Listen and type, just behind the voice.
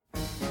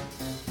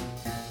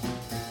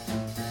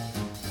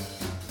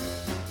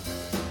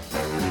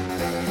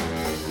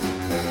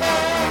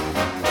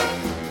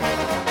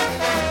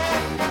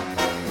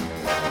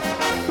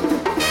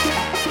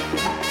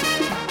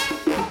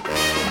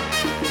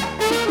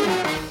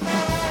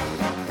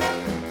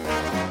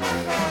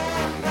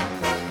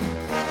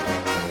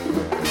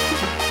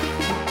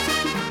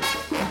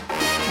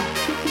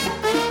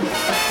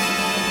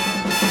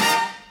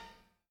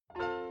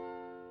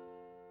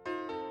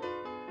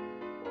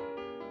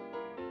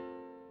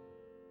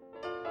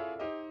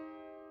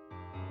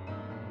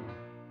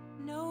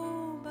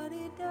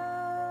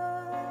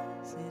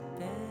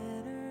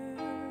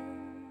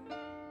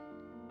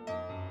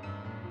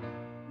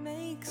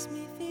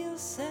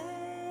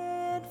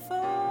sad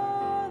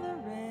for the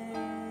rest.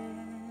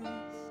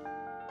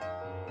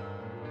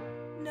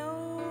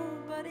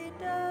 Nobody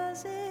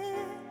does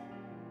it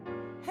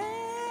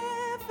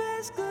half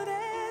as good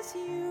as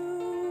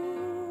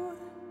you.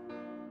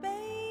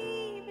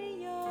 Baby,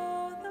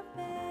 you're the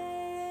best.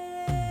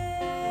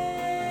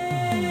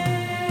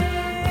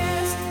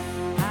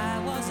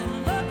 I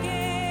wasn't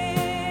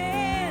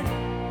looking,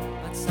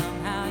 but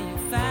somehow you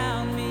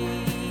found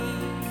me.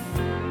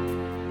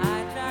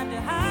 I tried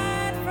to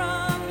hide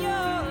from your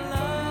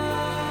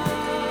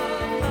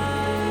love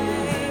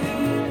light,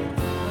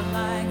 but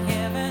like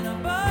heaven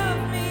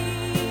above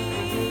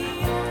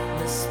me,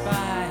 the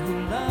spy who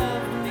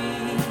loved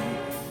me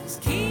is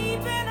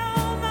keeping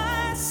all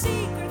my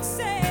secrets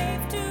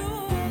safe tonight.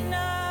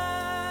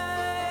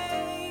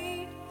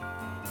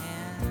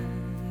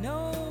 And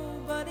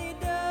nobody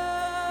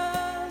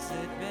does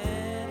it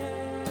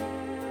better,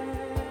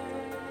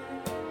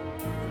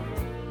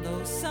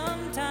 though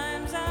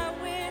sometimes I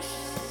wish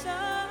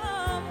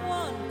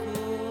someone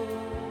could.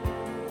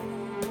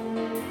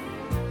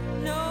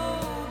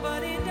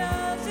 Nobody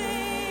does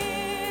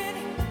it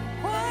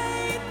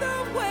quite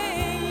the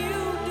way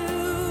you do.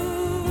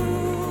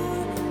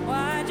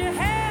 Why'd you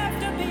have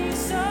to be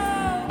so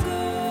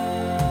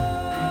good?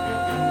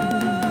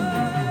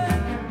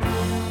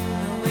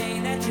 The way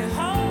that you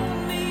hold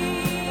me,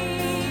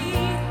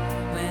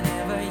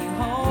 whenever you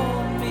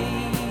hold me,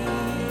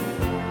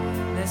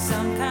 there's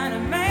some kind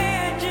of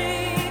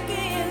magic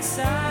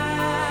inside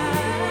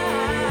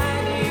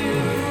you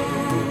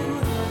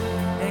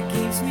that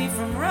keeps me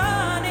from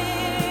running,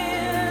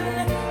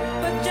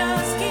 but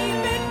just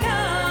keep it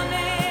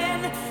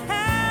coming.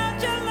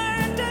 How'd you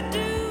learn to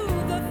do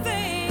the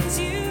things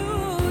you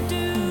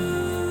do?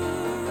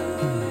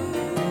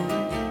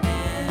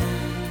 And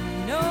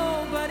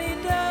nobody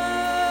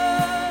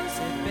does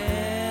it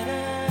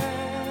better.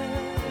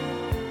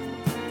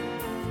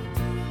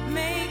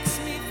 Makes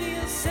me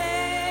feel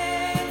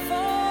sad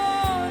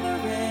for the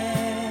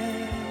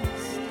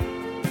rest.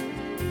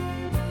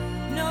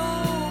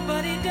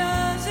 Nobody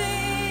does it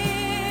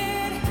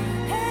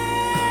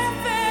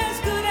half as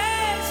good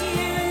as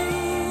you.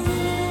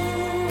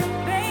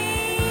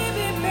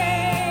 Baby,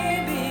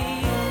 baby,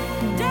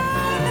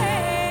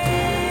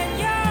 darling,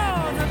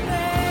 you're the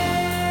best.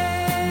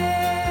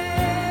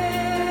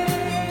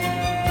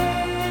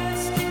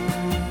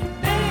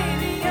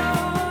 Baby,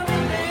 you're the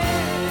best.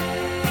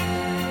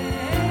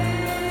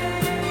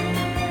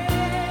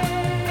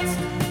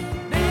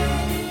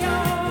 Baby,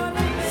 you're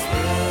the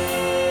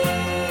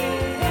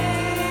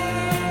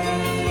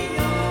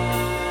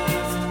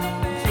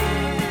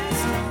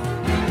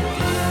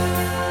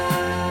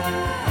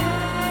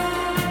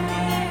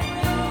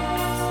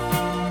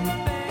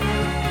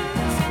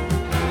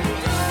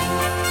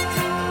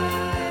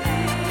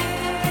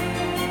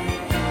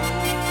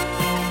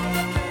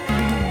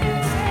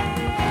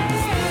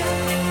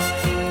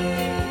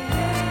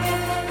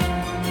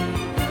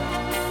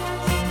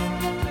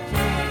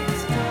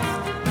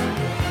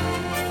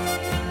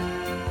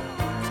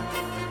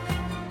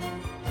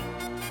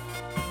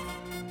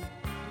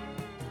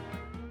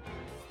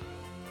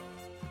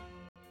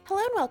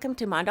Hello and welcome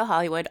to Mondo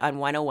Hollywood on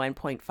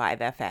 101.5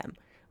 FM.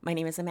 My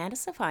name is Amanda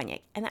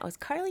Stefaniak, and that was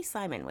Carly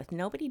Simon with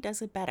Nobody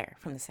Does It Better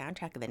from the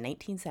soundtrack of the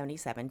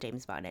 1977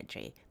 James Bond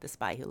entry, The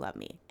Spy Who Loved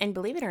Me. And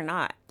believe it or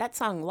not, that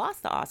song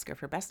lost the Oscar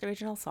for Best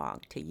Original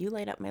Song to You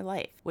Light Up My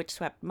Life, which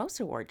swept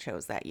most award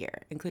shows that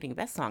year, including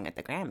Best Song at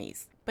the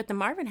Grammys. But the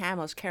Marvin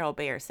Hamlisch Carol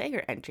Bayer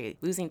Sager entry,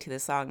 losing to the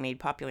song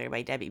made popular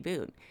by Debbie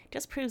Boone,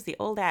 just proves the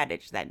old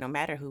adage that no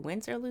matter who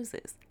wins or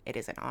loses, it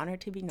is an honor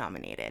to be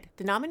nominated.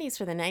 The nominees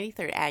for the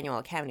 93rd Annual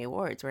Academy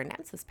Awards were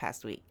announced this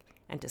past week.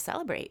 And to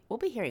celebrate, we'll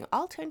be hearing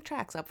all 10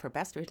 tracks up for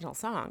Best Original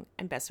Song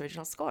and Best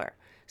Original Score,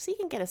 so you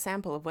can get a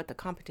sample of what the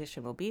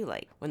competition will be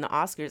like when the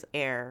Oscars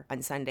air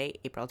on Sunday,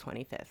 April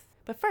 25th.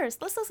 But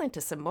first, let's listen to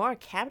some more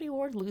Academy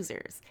Award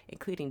losers,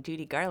 including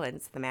Judy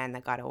Garland's The Man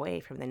That Got Away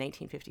from the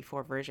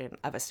 1954 version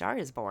of A Star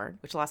Is Born,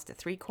 which lost to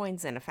 3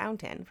 Coins in a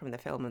Fountain from the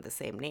film of the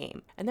same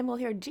name. And then we'll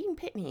hear Gene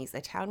Pitney's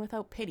A Town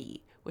Without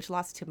Pity, which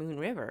lost to Moon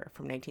River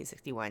from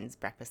 1961's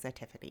Breakfast at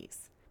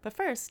Tiffany's. But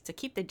first, to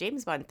keep the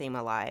James Bond theme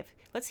alive,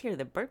 let's hear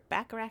the Burt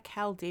Bacharach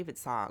Hal David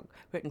song,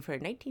 written for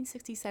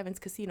 1967's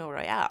Casino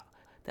Royale,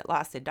 that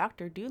lost to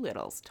Dr.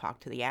 Doolittle's Talk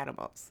to the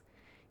Animals.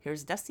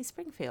 Here's Dusty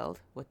Springfield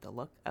with The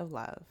Look of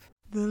Love.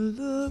 The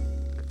look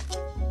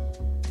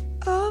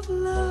of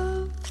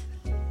love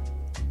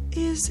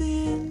is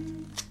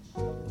in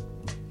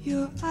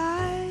your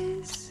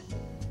eyes,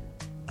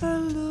 a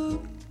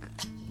look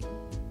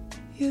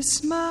your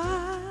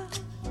smile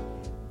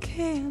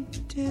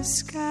can't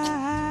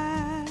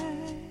disguise.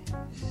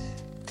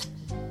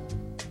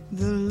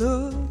 The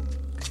look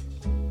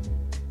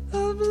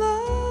of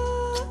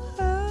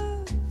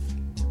love,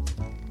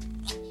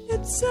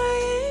 it's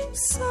saying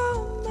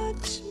so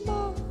much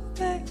more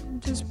than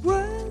just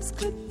words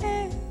could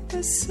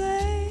ever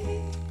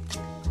say.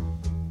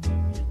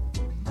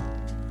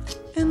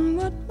 And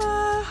what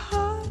my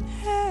heart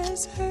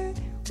has heard,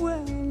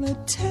 well,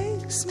 it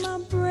takes my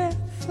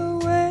breath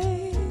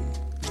away.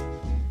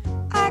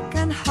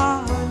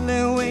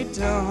 hardly wait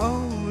to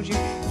hold you,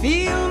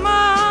 feel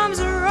my arms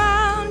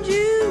around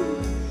you.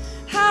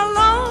 How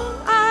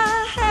long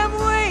I have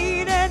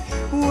waited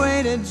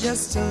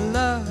just to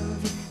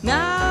love you.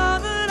 Now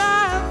that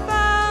I've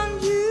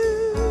found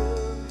you,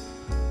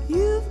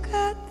 you've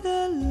got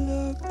the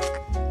look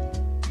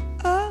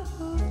of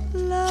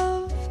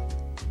love.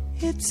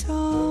 It's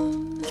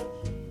on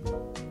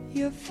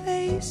your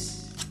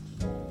face,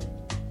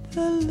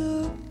 the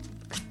look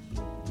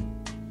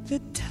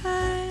that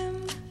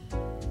time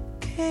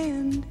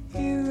can't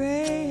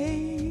erase.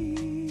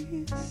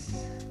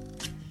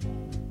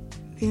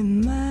 Be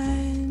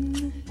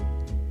mine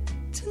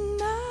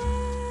tonight.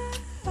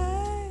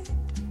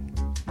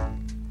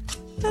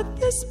 Let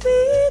this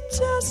be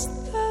just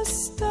the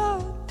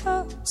start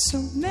of so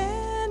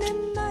many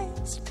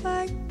nights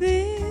like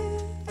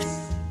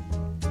this.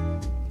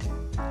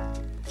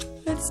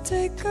 Let's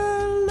take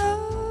our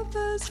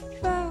lover's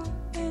vow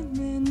and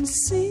then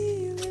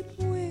seal it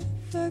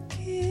with a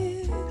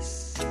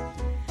kiss.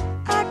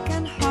 I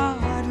can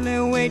hardly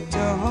wait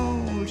to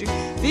hold you,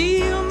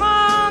 feel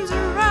my arms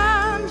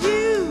around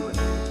you.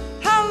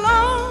 How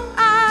long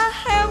I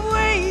have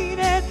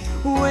waited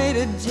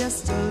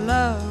just to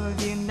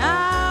love you.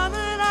 Now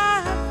that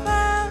I have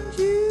found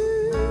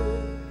you,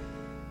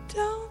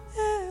 don't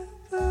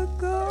ever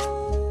go.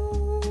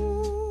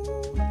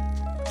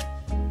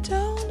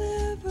 Don't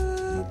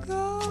ever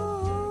go.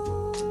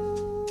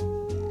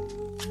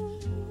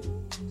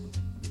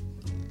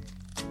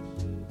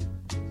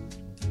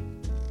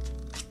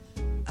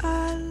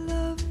 I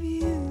love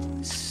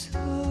you so.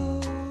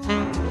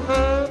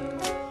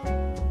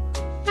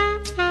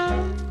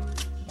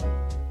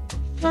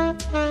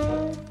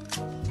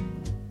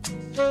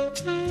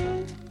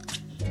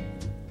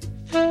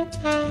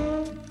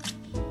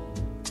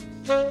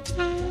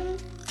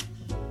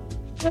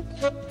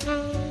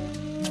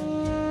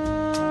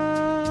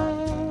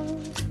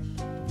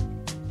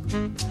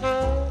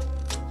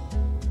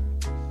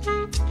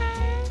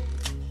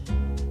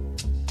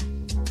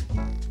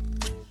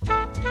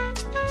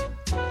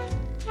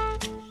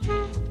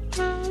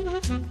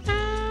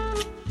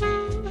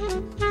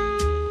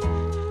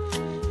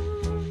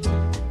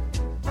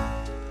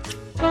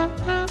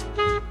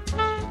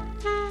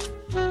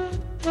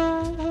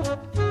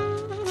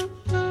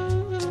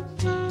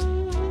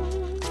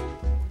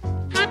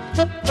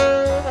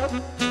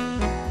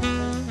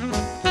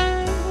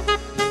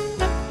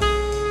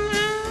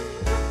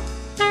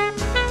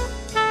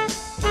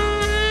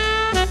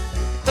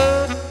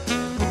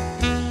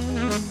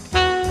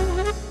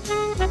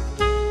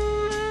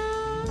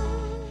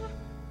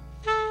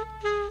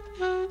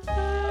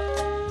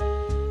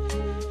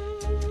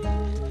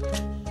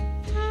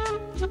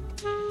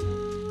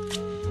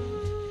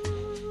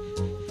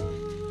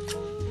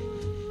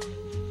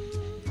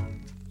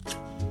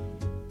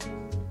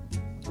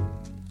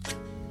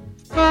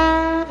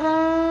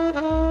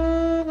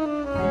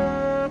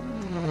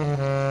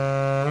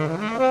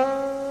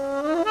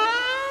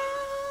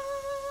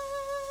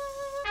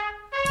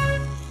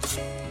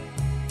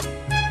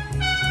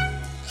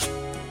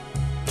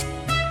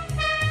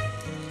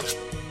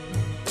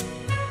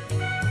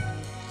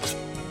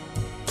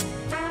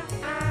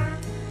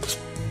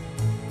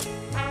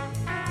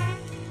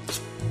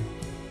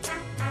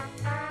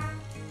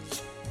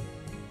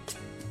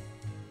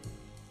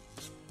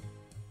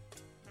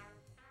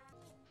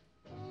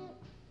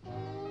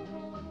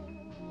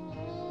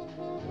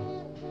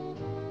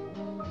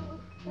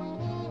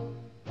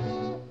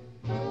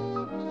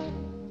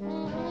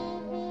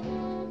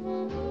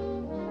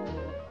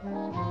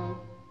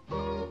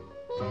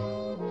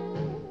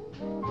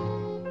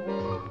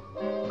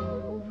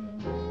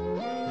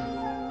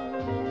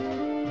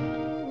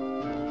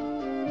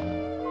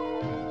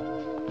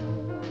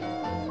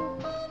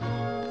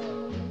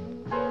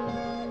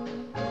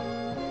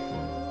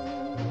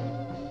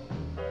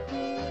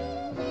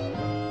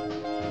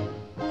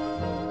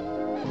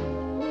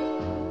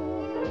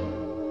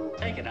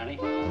 Take it, honey.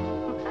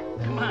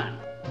 Come on.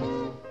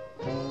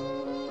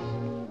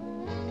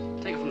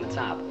 Take it from the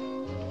top.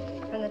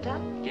 From the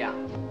top? Yeah.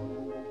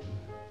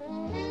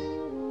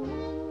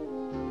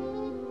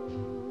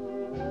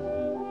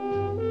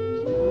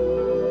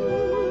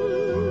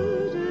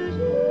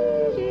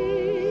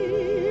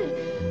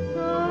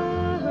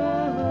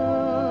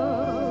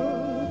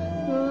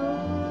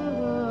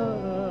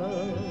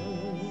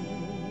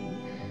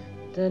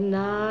 The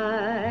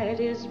night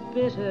is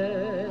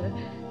bitter,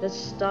 the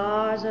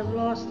stars have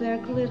lost their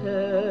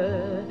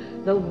glitter,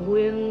 the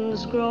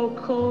winds grow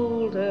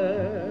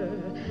colder,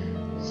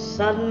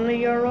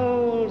 suddenly you're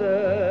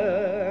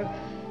older,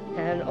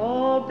 and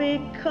all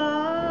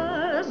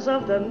because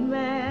of the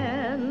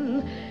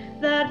man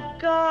that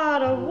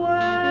got away.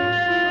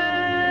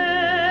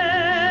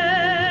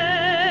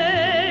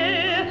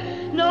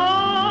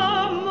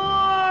 No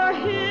more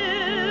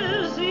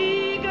his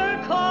eager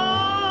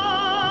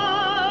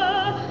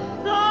call,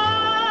 the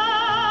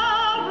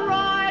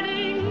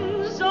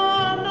writings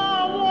on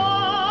the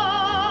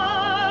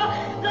wall,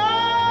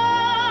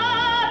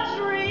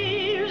 the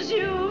dreams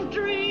you've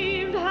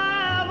dreamed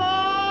have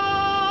all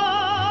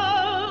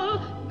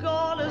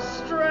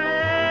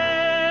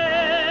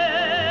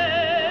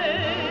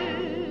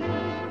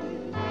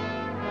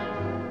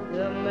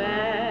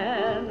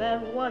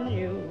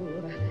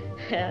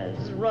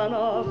has run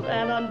off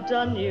and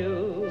undone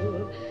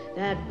you.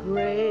 That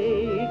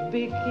great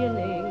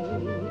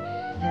beginning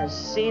has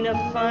seen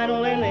a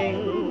final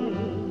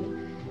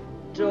inning.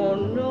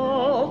 Don't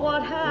know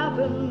what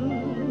happened.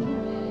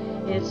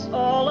 It's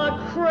all a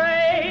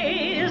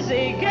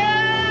crazy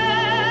game.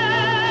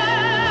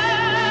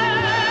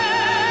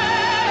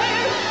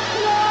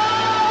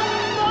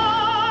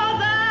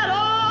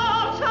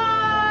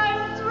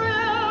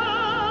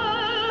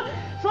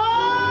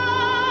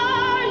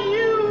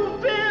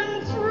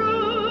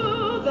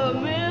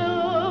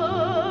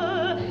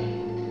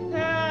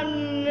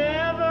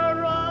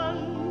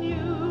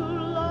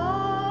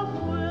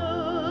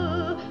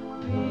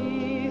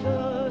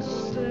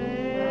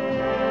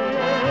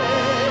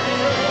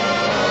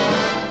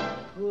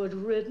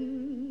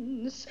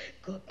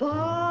 Goodbye.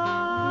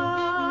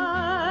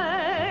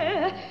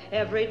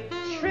 Every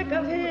trick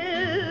of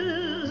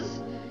his,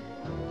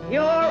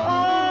 you're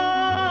on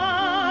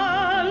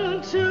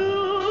to.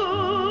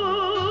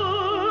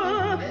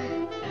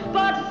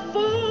 But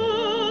fools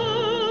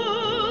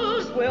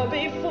will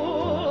be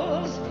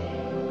fools.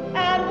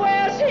 And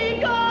where's he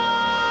gone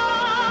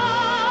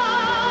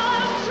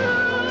to?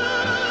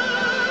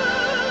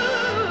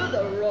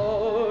 The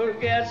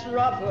road gets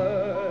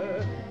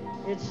rougher.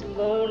 It's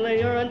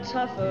lonelier and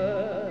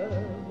tougher.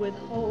 With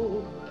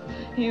hope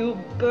you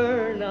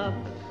burn up.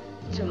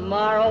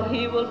 Tomorrow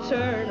he will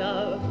turn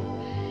up.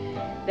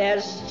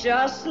 There's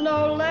just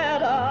no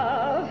let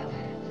up.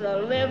 The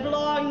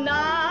livelong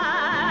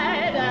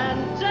night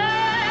and day.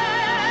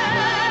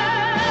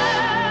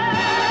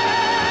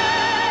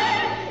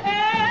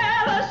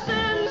 Ever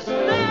since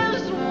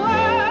this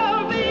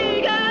world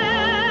began,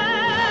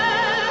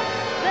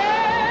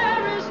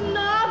 there is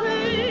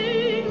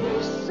nothing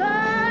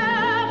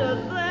sadder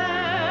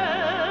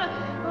than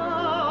a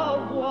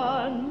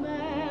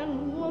one-man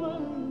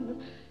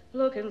woman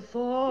looking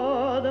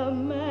for the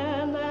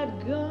man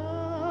that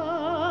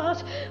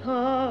got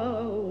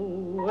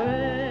away.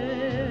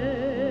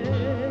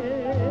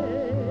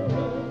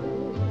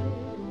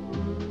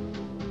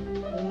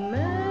 The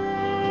man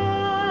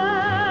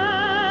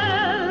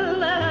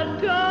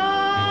that got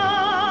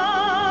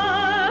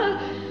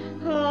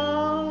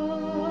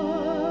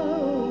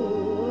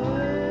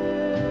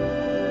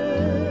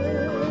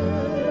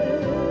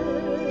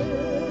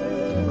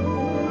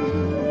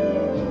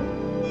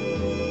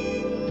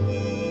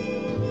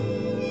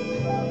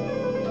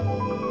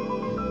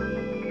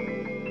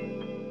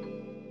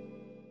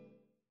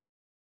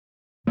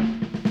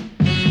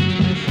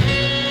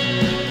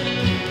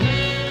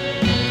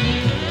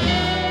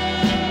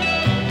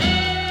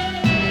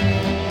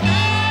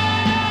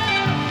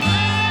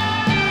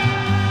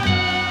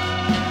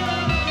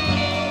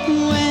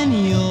When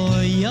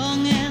you're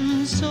young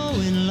and so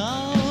in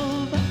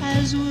love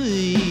as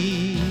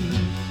we,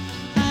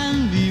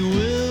 and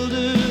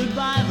bewildered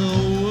by the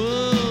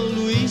world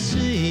we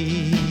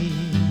see,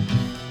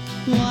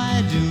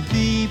 why do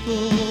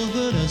people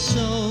hurt us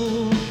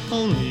so?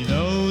 Only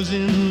those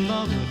in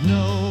love would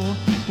know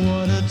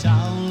what a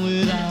town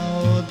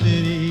without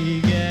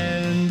pity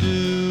can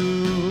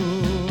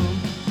do.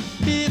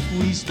 If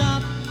we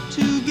stop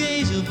to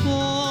gaze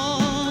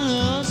upon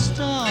a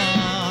star,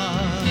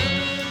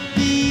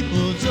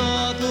 people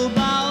talk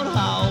about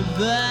how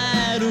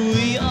bad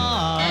we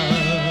are.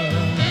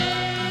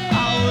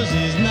 Ours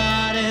is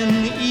not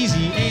an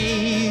easy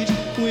age.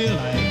 We're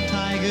like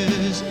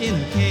tigers in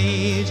a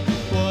cage.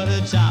 What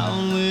a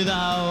town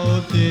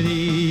without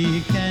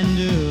pity can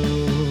do.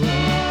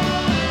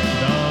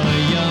 The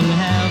young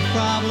have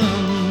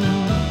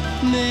problems,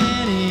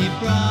 many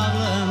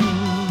problems.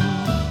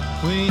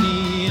 We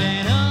need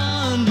an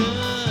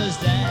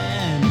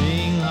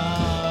understanding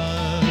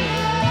heart.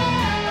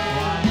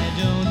 Why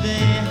don't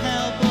they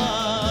help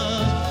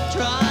us?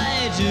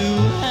 Try to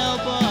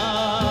help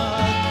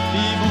us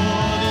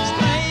before this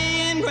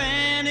playing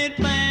granite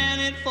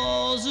planet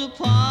falls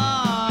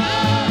apart.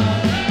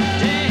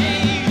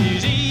 Take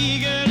these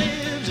eager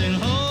lips and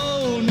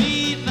hold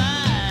me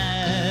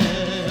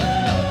fast.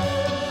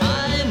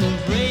 I'm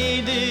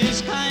afraid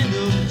this kind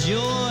of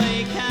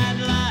joy can't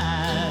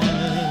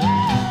last.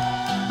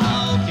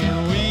 How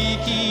can we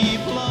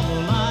keep love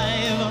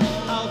alive?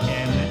 How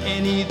can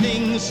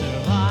anything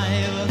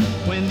survive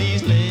when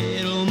these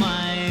little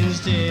minds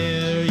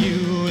tear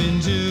you in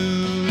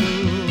two?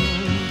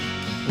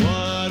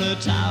 What a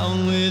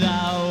town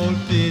without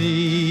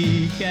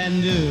pity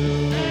can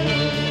do.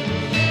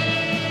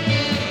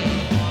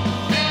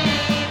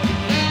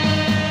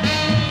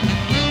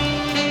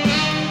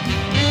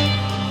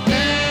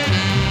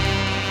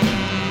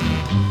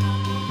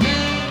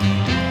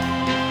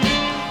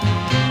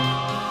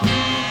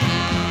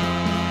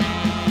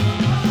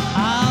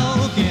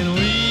 How can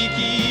we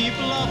keep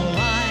love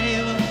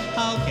alive?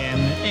 How can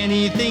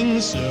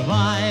anything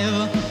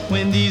survive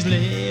when these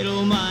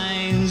little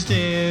minds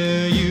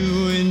tear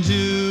you in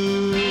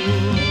two?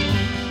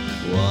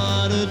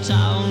 What a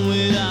town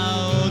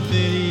without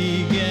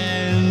pity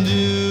can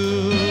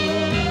do.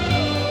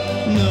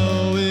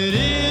 No, it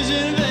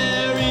isn't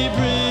very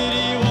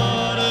pretty.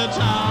 What a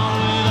town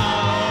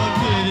without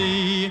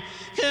pity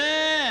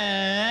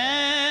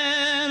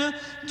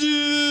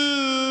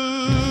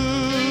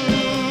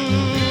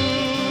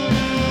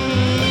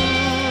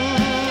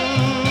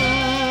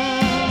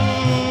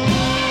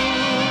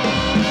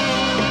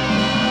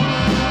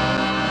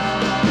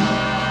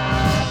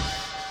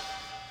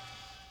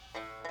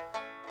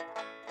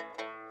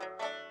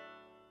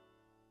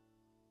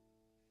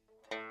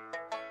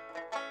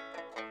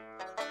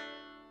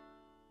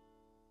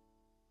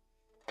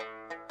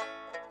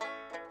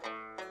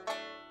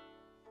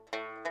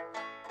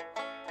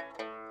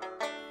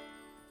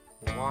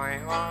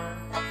Why are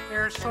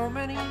there so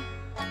many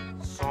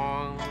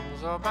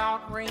songs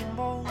about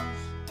rainbows?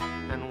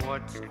 And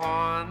what's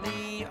on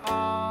the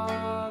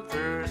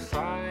other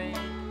side?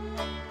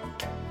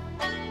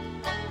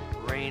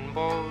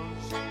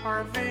 Rainbows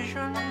are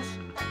visions,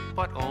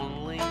 but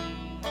only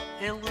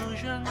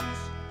illusions.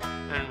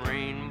 And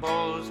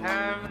rainbows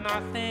have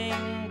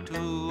nothing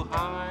to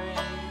hide.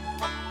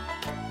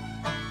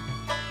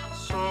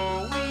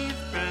 So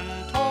we've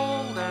been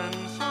told,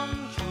 and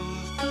some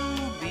choose to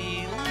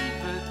believe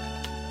it.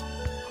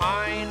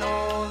 I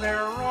know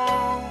they're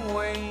wrong,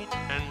 wait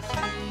and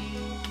see.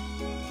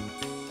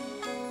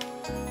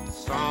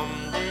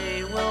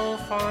 Someday we'll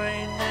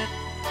find it,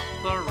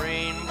 the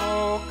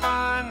rainbow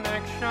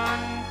connection,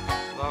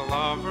 the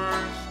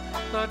lovers,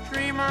 the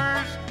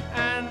dreamers,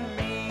 and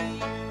me.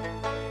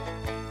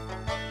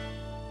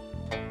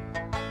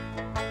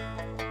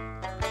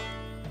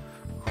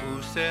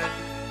 Who said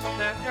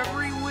that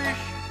every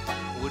wish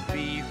would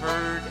be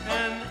heard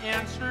and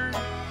answered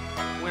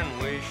when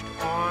wished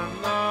on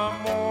the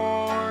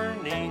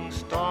morning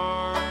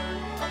star?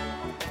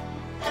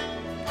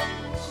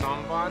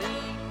 Somebody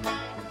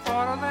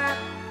thought of that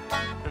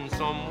and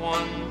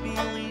someone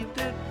believed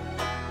it.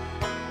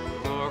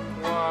 Look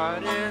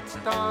what it's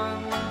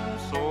done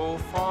so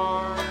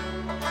far.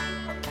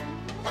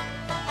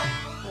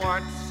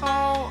 What's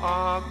so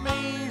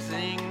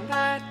amazing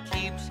that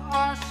keeps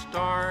us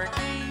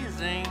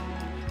stargazing?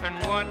 And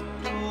what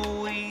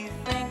do we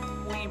think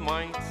we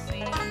might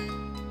see?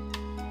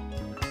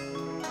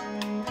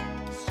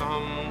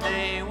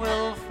 Someday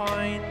we'll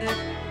find it,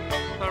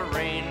 the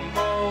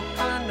rainbow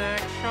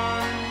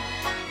connection,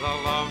 the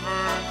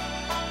lovers,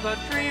 the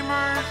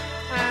dreamers,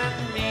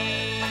 and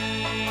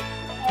me.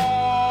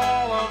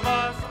 All of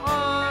us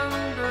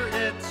under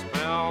its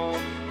spell,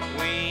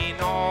 we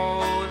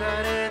know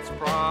that it's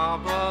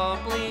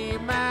probably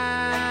magic.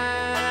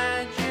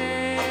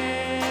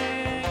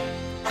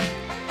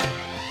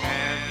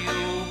 Have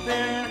you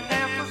been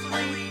half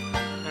asleep,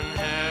 and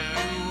have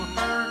you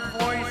heard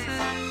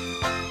voices?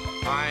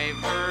 I've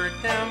heard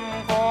them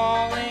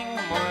calling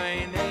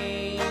my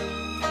name.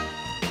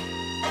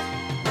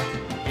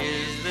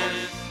 Is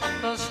this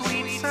the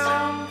sweet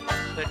sound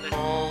that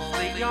calls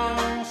the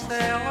young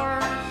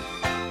sailors?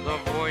 The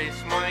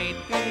voice might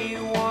be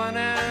one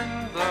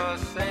and the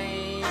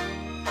same.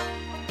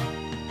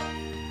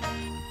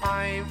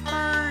 I've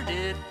heard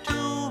it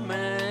too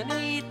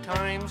many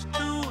times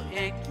to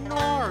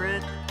ignore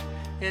it.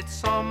 It's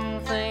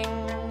something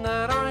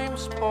that I'm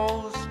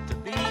supposed to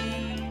be.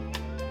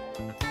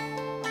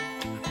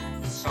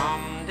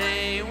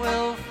 Someday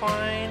we'll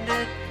find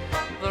it,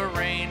 the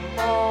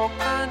rainbow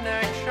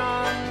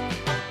connection,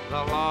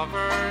 the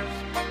lovers,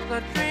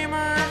 the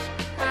dreamers,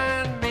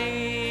 and me.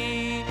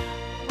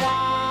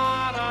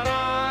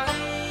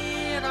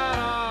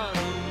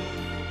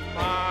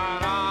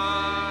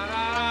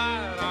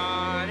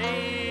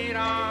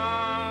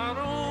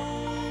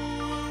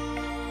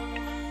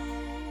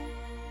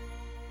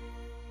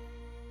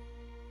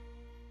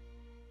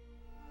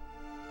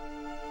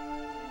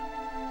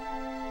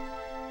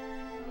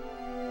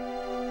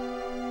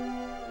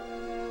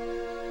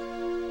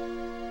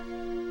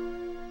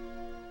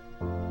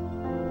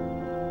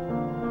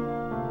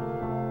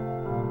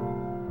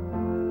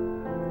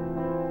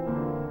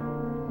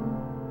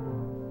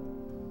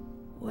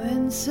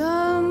 When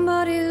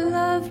somebody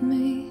loved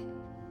me,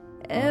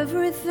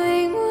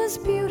 everything was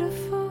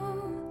beautiful.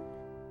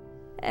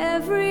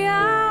 Every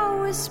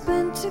hour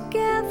spent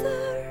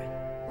together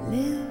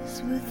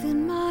lives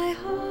within my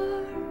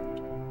heart.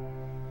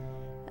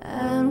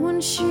 And when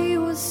she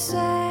was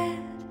sad,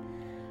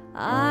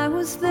 I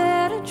was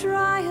there to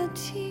dry her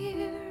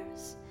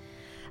tears.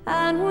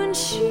 And when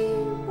she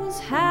was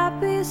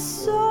happy,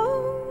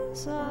 so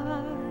was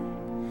I.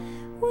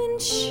 When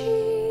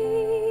she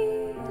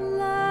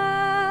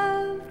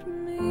loved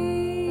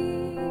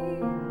me,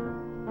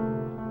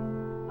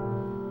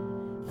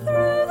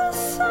 through the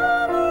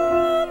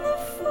summer and the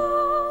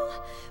fall,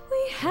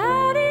 we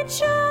had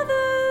each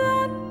other,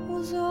 that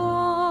was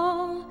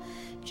all.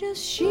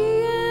 Just she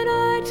and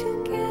I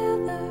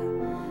together,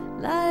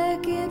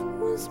 like it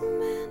was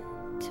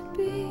meant to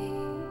be.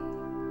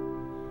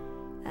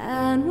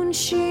 And when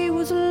she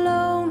was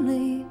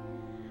lonely,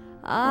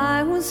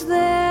 I was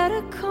there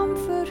to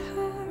comfort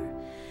her,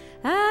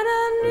 and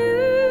I knew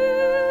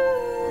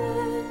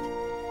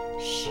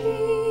that she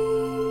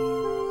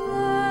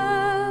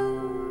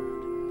loved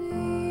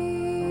me.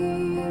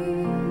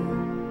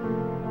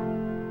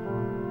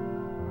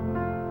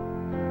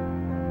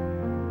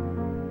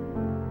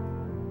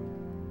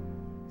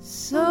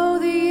 So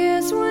the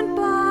years went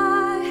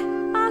by,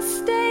 I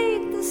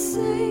stayed the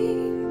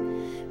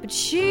same, but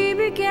she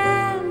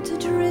began to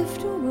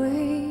drift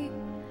away.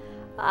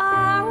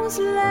 I was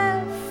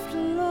left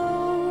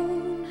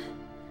alone.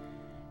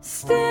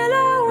 Still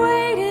I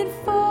waited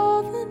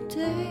for the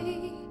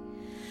day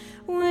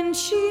when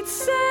she'd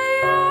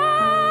say,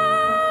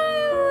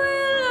 I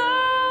will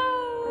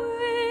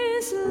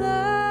always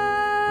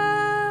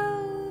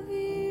love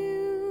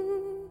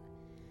you.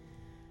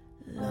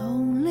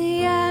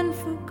 Lonely and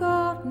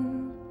forgotten,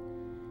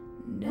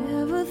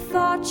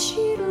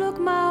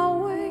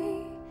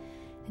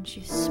 And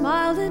she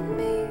smiled at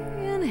me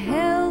and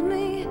held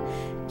me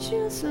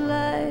just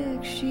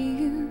like she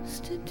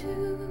used to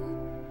do,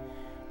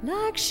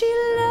 like she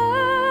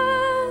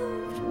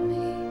loved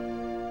me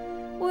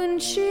when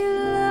she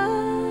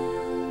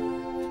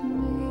loved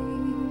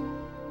me.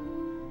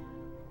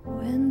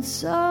 When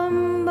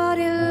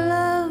somebody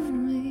loved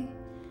me,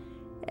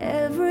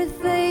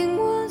 everything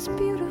was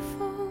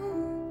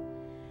beautiful.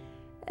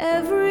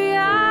 Every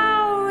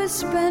hour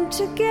spent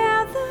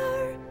together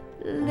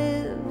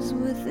lives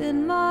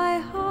within my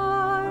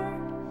heart.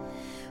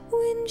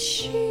 When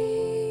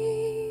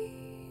she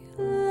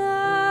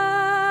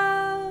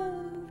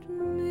loved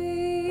me.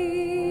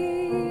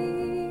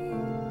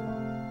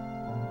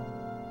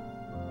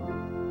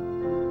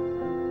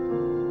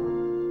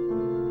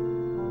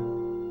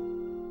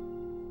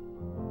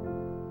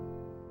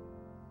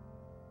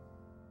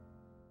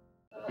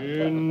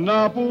 In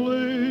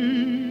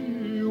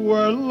Napoli,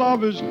 where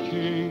love is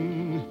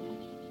king,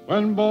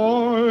 when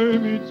boy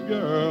meets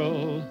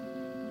girl,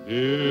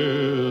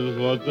 here's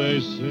what they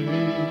sing.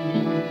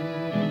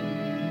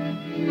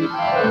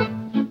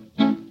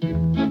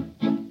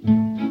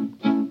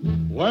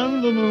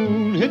 When the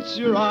moon hits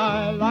your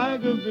eye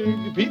like a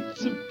big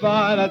pizza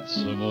pie, that's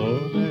amore.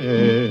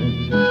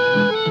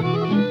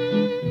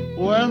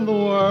 When the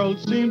world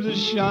seems to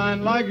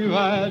shine like you've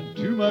had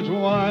too much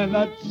wine,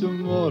 that's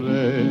amore.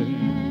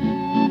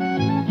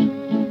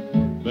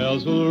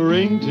 Bells will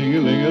ring,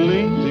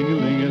 ting-a-ling-a-ling,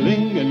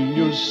 ting-a-ling-a-ling, and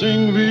you'll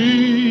sing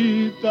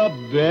Vita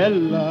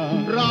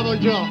Bella. Bravo,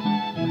 Joe.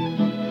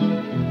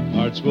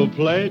 Hearts will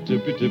play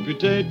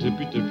tippy-tippy-tay,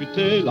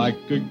 tippy-tippy-tay, like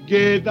a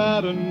gay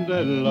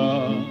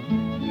tarantella.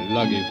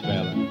 Lucky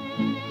fella.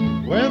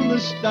 When the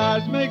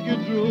stars make you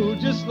drool,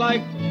 just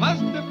like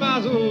pasta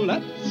fazool,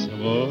 that's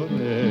amore.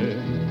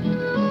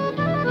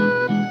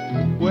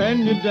 When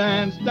you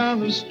dance down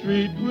the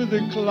street with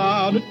a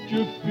cloud at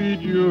your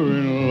feet, you're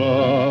in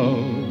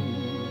love.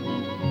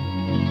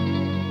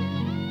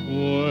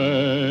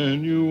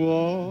 When you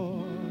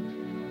walk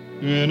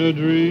in a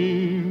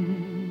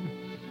dream,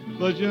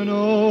 but you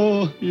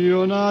know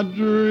you're not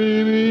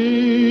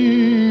dreaming,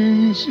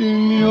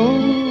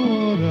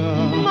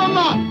 signora.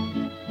 Mama!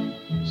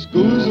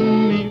 Scusa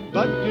me,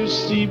 but you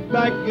see,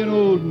 back in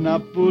old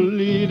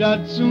Napoli,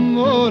 that's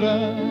amore.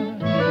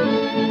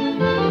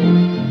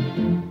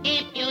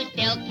 If you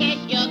still kiss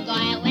your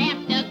girl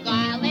after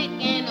garlic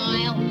and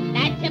oil,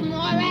 that's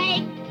amore.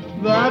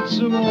 That's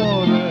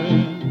amore.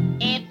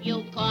 If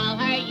you call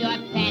her your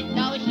pet,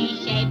 though she's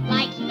shaped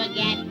like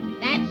spaghetti,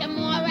 that's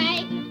amore.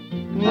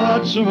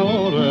 That's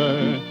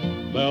amore.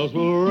 Bells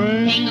will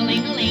ring.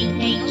 Ting-a-ling-a-ling,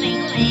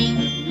 ting-a-ling-a-ling.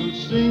 You'll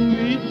sing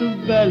Vita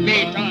Bella.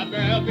 Vita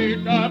Bella,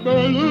 Vita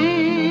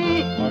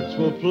Bella. Hearts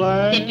will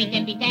play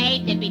Tippy-tippy-tay,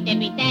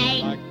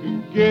 tippy-tippy-tay. like a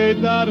gay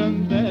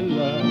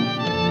tarantella.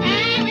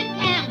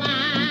 Tarantella.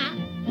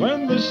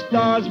 When the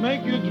stars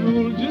make you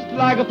drool, just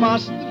like a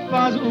pasta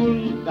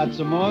fazool, that's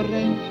amore.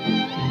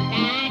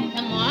 That's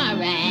amore.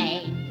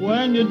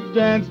 When you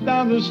dance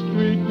down the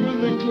street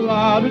with a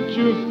cloud at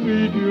your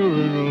feet, you're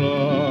in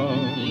love.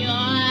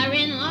 You're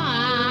in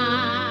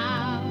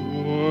love.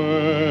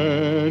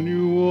 When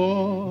you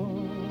walk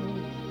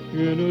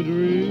in a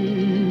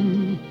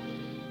dream,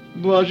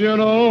 but you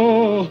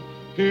know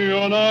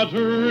you're not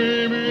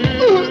dreaming.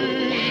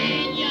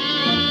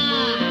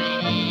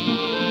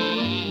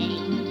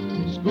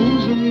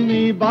 Scusa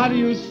me, but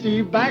you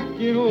see, back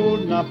in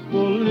old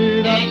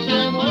Napoli, that's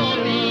amore.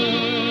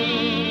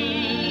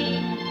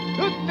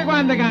 Tutti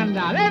quanti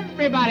cantare,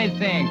 everybody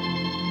sing.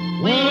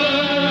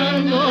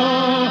 When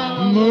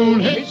the moon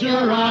hits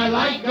your eye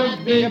like a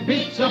big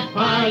pizza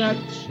pie,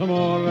 that's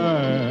amore.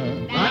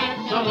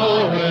 That's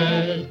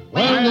amore.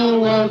 When the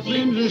world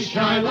seems to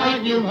shine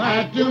like you've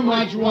had too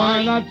much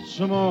wine, that's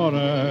amore.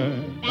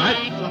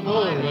 That's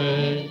amore.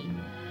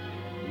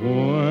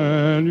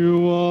 When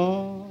you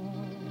are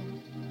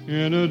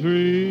in a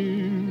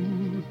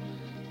dream,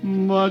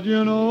 but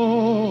you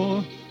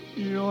know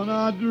you're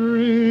not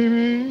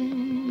dreaming.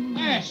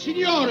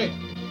 Signore,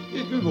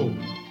 che vuoi?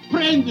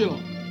 Prendilo.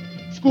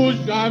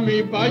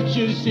 Scusami, but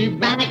you see,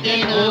 back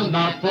in old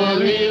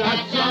Napoli,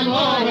 that's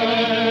amore.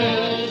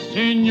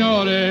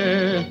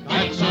 Signore,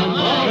 that's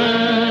amore.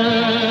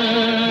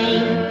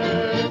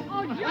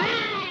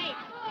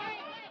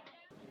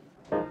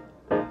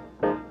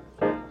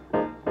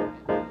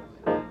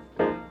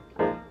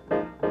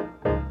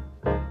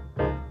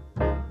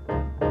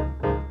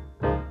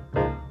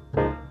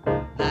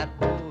 That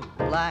old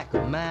black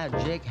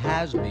magic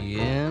has me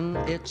in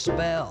its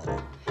spell.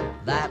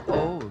 That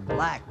old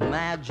black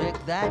magic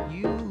that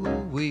you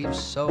weave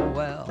so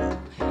well.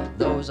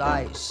 Those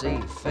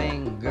icy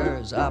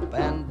fingers up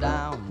and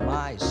down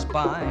my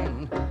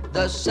spine.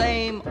 The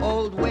same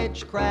old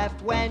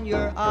witchcraft when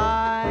your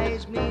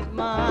eyes meet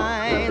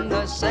mine.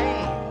 The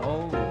same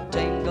old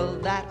tingle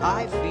that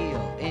I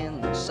feel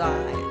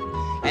inside.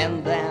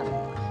 And then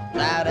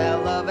that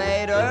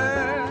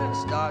elevator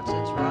starts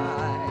its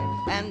ride.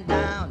 And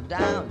down,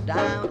 down,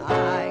 down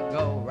I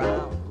go,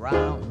 round,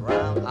 round,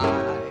 round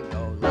I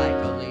go like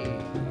a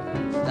leaf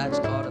that's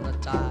caught in the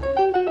tide.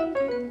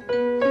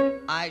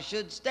 I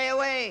should stay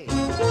away.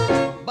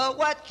 But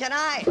what can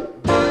I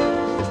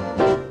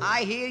do?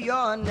 I hear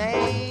your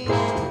name,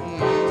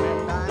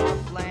 and I'm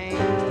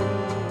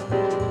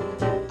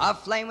a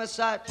flame with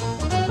such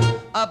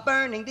a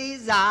burning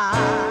desire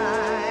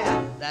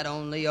that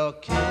only your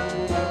kiss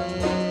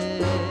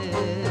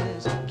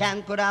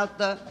can put out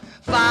the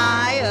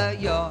fire.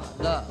 You're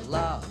the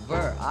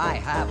lover I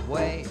have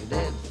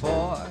waited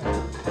for.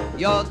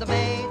 You're the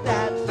maid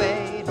that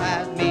fate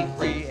has me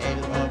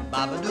created for.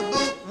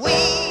 Babadoo-boo,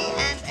 wee,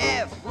 and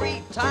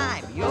every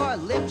time your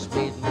lips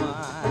meet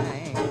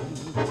mine,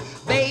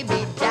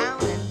 baby,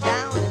 down and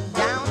down and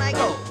down I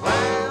go,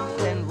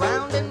 round and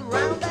round and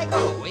round I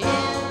go, in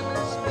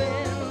a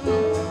spin,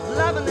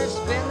 loving the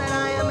spin that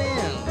I am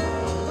in,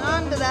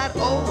 under that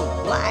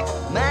old black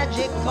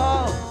magic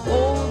called,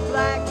 old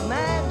black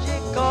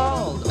magic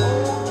called,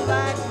 old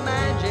black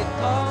magic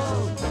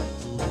called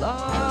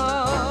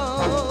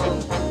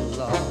love,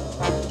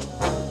 love,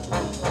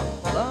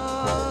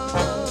 love.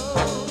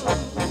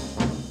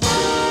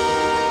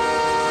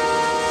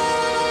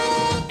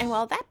 And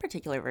while that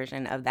particular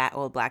version of That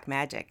Old Black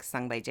Magic,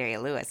 sung by Jerry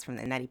Lewis from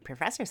the Nutty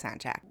Professor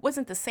soundtrack,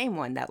 wasn't the same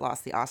one that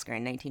lost the Oscar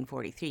in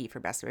 1943 for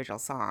Best Original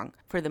Song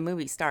for the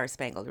movie Star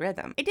Spangled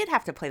Rhythm, I did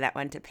have to play that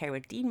one to pair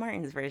with Dean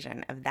Martin's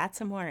version of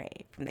That's Amore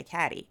from The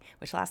Caddy,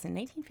 which lost in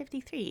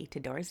 1953 to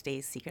Doris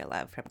Day's Secret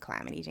Love from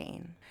Calamity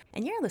Jane.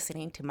 And you're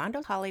listening to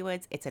Mondo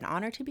Hollywood's It's an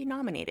Honor to Be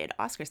Nominated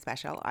Oscar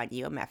special on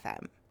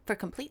UMFM. For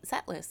complete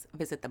set lists,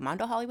 visit the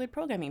Mondo Hollywood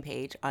programming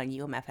page on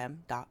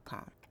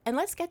umfm.com. And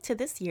let's get to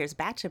this year's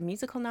batch of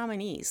musical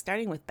nominees,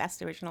 starting with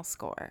Best Original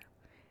Score.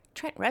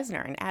 Trent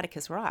Reznor and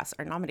Atticus Ross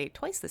are nominated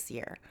twice this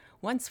year,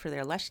 once for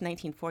their lush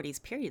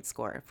 1940s period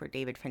score for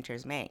David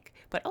Fincher's Mank,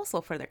 but also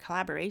for their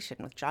collaboration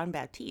with John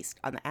Baptiste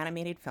on the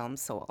animated film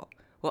Soul.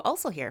 We'll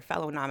also hear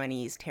fellow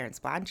nominees Terence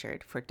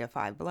Blanchard for Da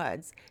 5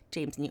 Bloods,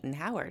 James Newton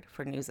Howard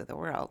for News of the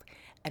World,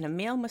 and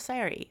Emile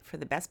Mosseri for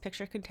the Best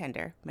Picture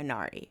contender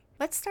Minari.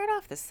 Let's start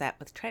off the set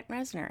with Trent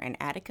Reznor and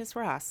Atticus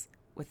Ross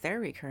with their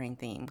recurring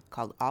theme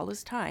called All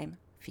Is Time,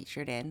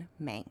 featured in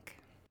Mank.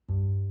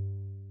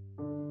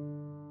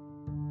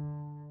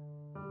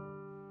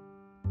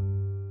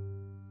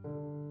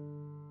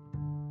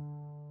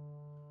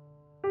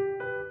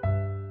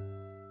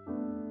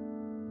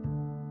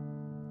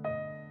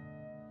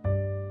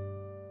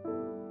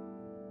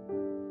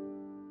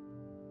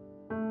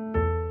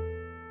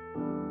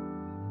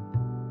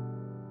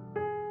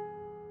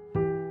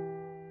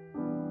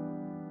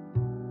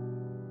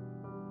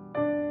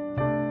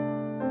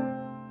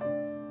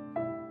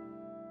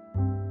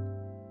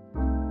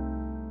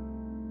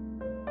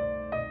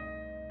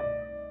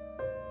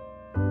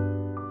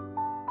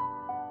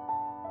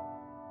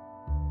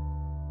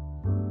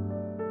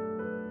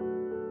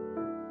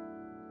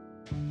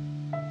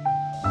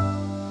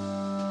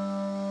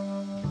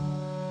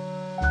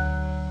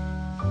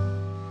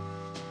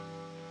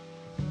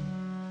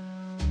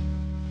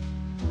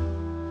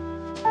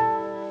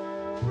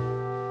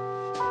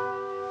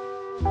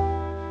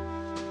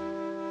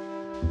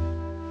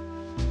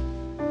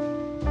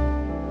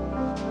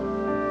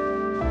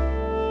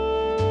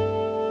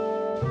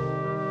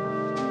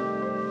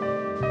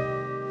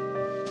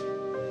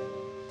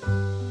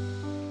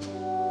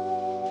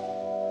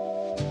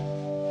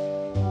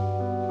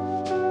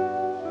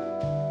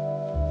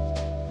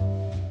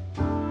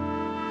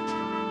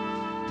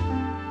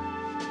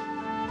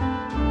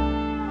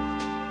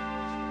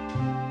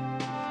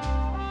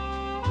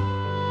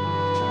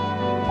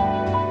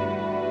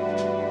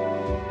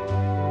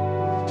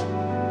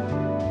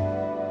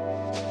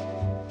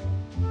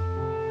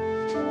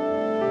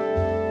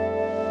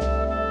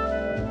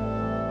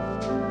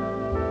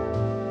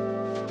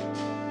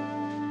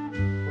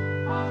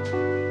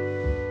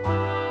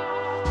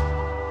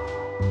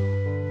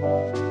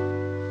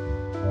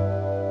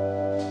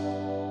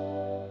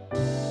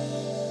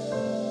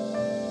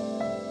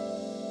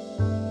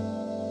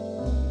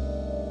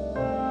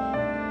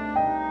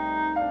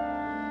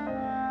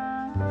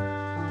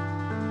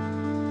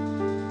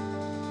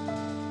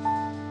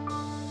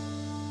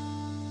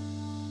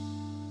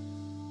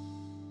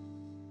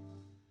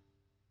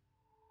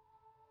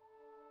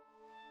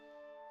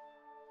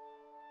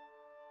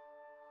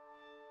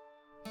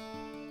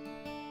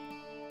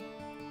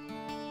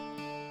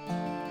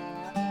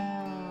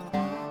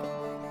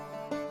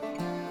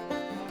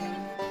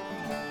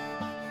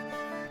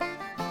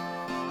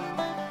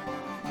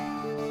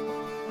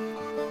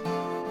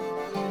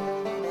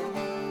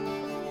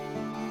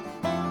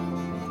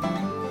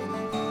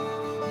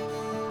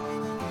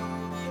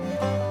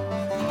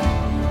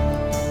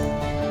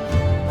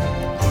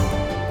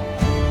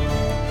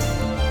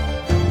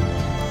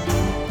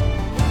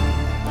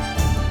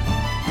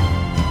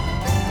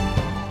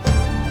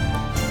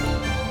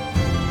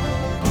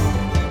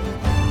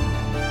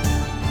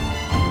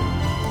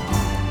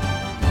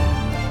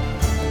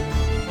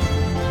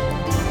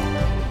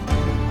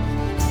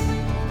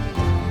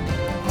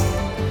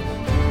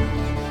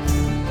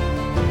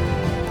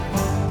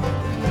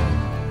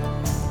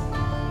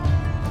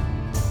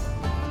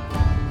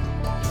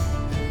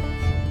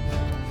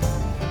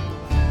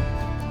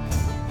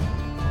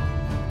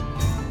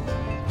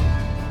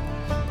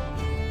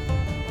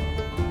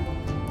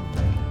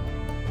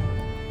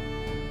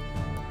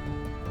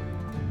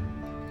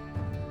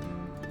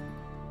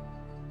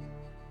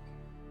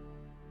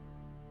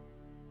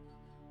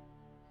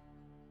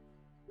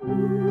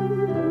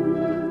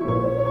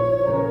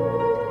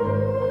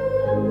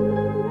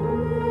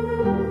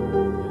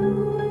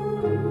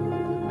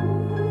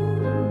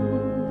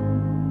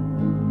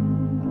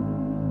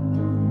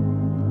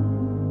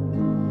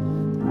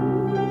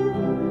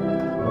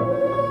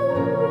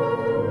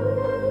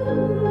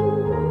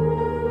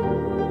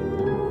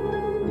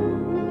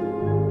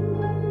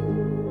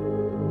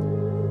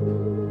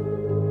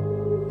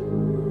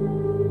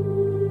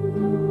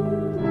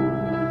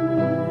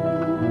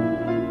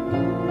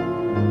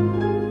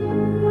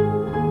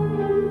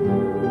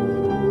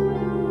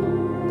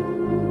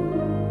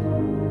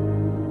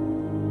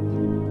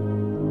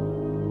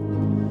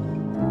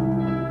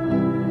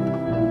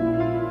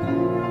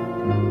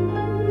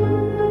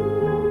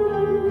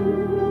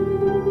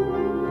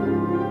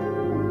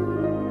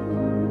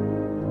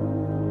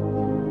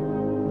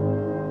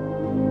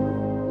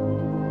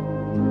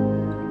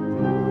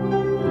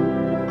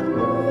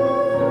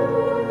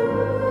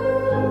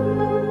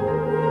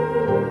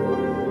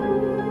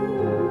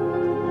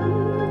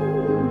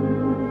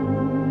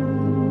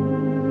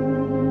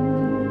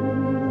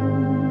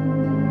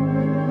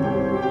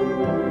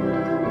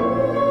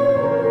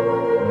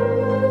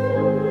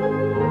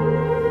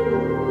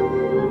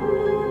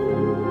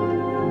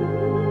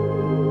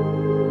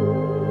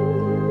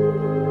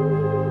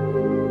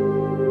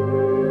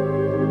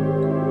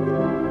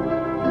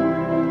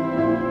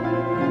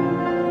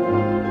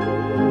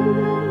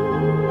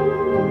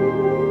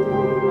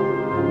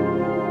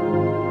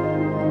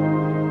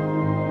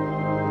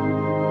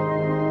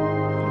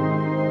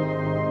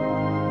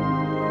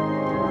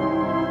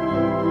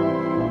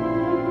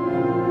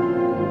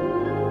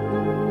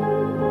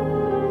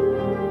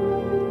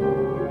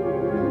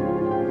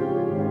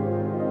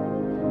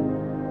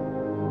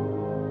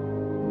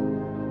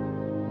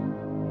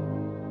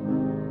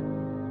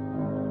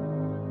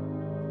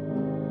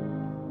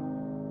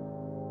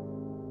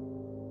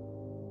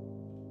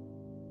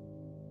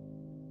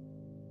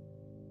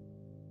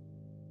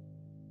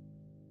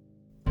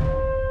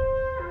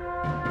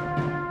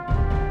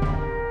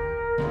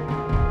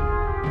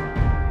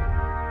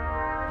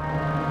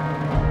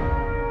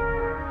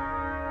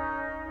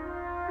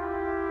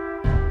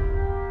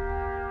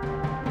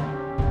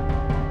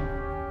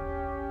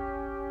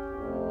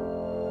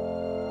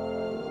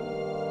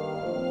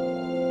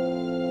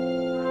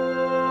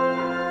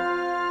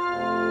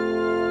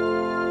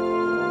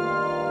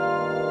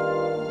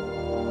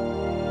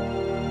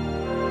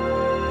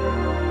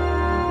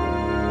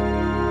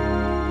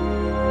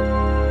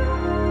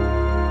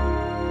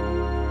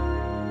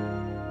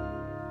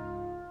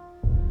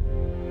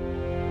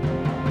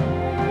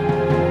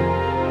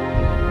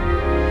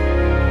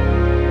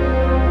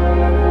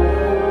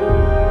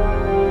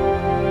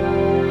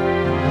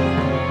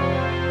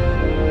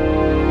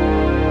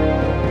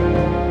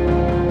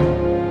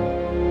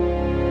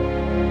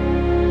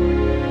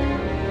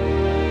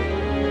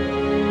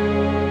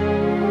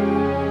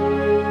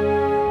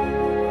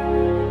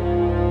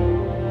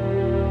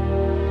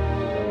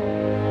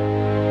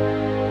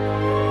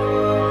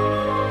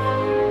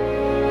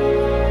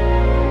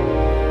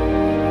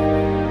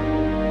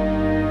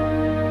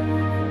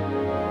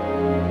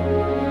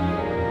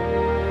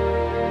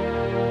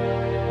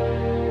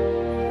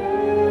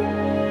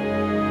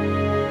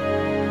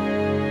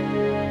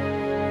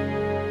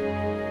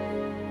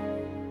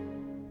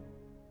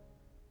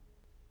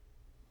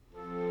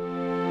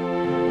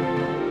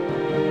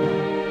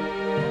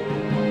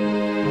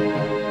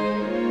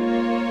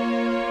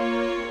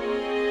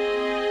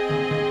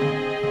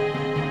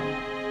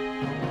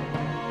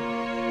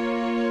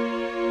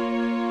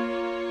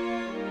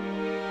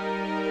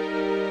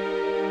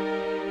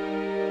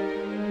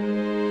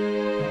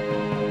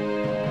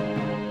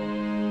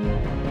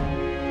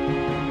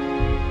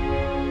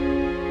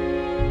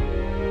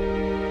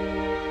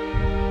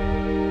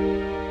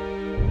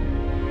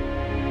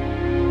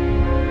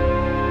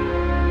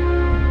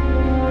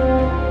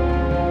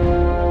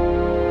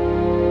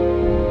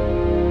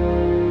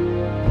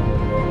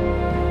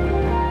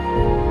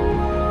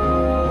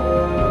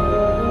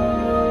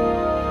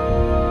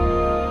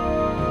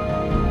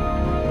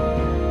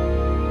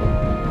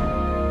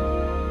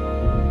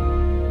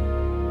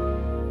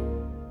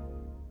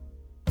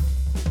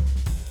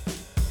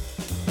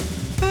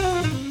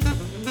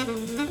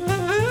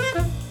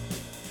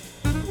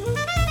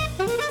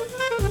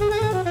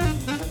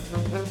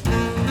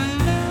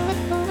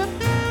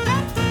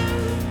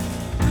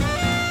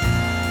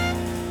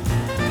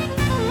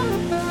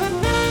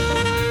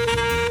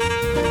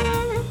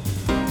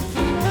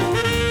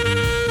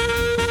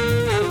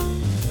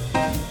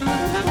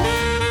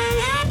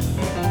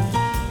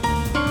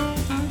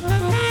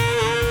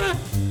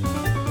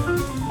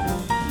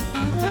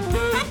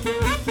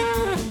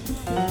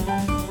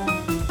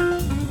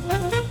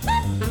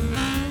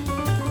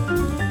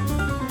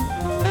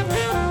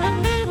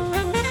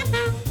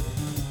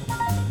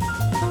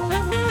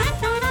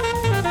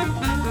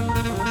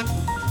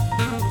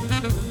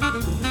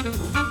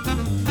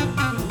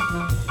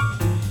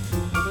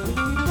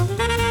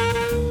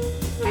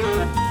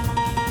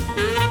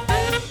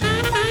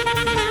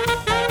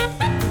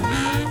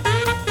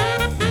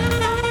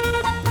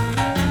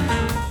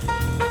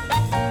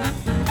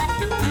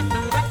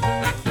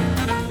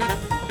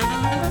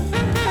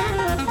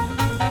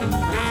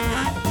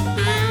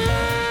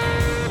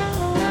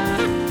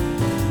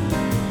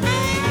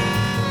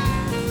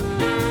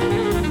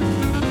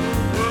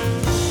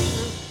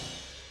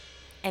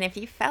 if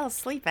you fell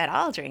asleep at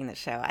all during the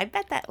show, I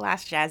bet that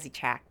last jazzy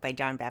track by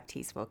John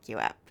Baptiste woke you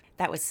up.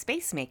 That was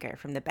Space Maker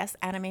from the Best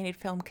Animated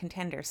Film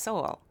contender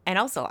Soul, and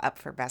also up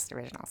for Best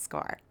Original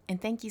Score. And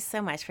thank you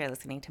so much for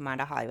listening to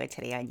Mondo Hollywood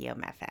today on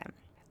UMFM.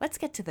 Let's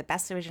get to the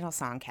Best Original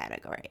Song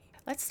category.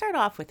 Let's start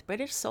off with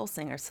British soul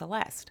singer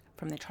Celeste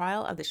from The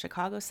Trial of the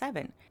Chicago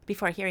 7,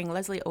 before hearing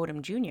Leslie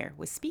Odom Jr.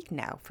 with Speak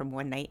Now from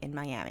One Night in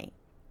Miami.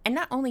 And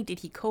not only did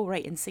he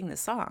co-write and sing the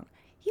song,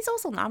 he's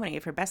also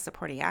nominated for Best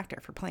Supporting Actor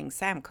for playing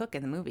Sam Cooke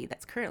in the movie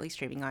that's currently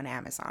streaming on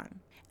Amazon.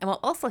 And we'll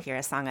also hear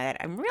a song that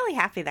I'm really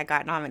happy that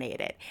got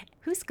nominated,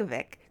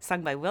 Huskovic,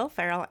 sung by Will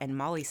Ferrell and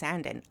Molly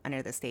Sandon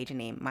under the stage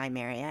name My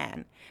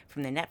Marianne,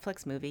 from the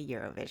Netflix movie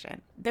Eurovision.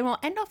 Then we'll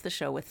end off the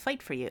show with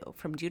Fight For You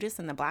from Judas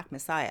and the Black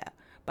Messiah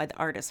by the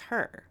artist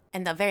Her.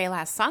 And the very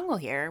last song we'll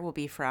hear will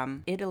be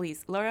from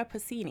Italy's Laura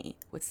Pausini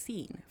with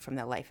Scene from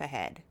The Life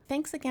Ahead.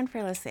 Thanks again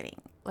for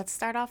listening. Let's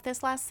start off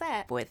this last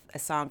set with a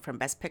song from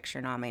Best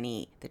Picture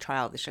nominee, The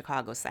Trial of the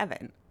Chicago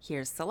 7.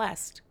 Here's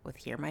Celeste with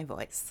Hear My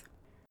Voice.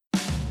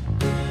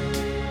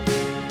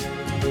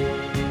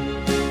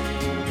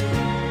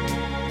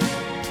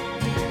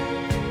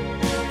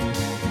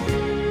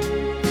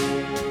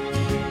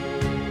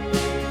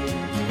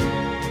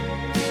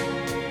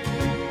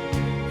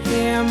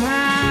 Hear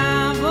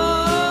my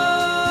voice,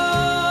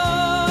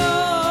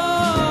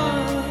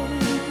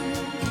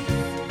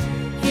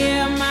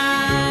 hear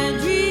my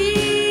dreams.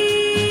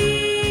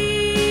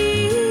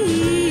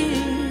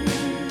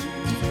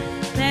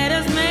 Let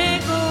us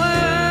make a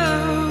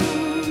world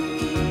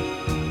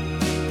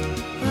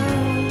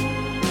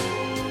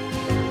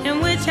in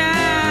which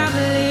I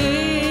believe.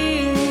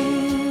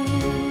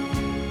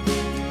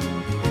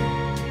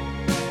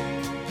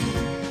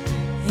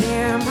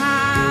 Hear my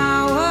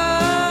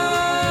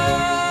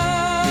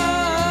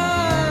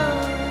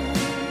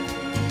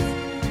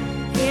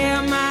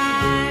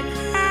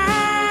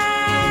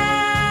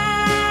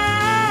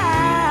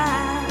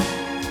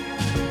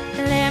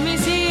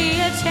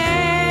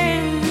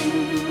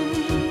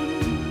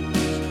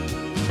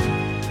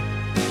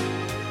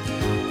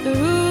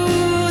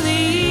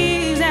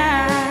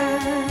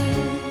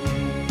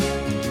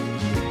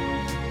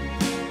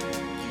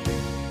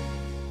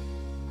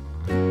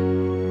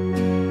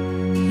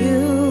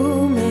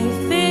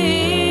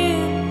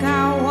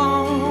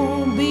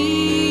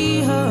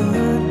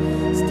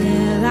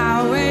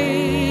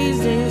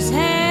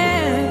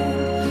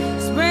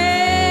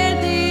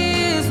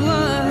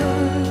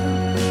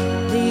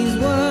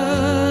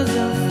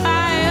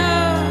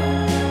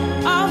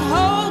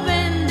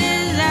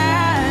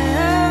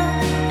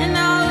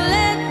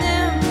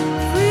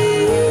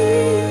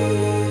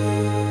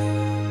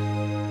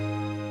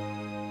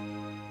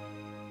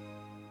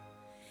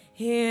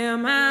hear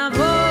my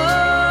voice.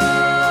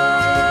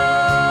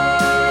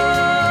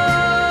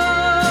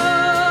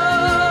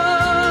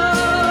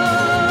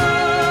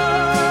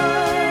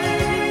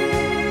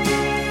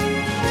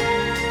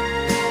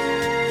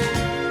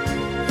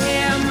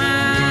 Hear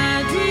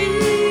my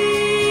dreams.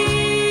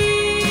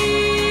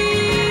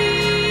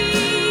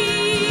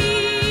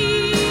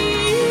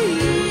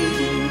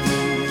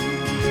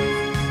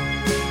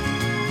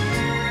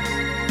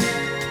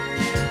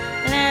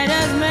 Let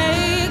us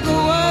make a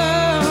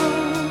world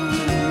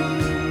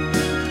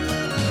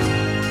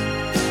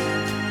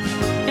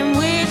in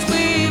which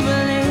we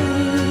believe,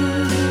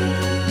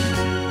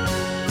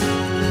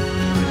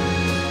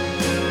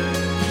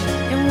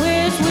 in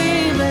which we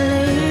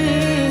believe.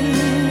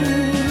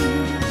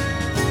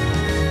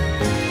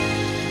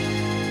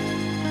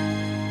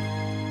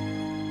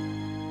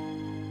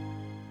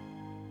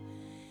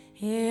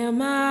 Hear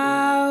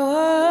my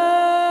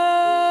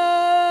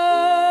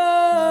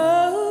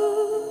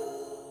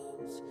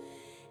words,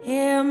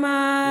 hear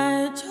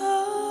my choice.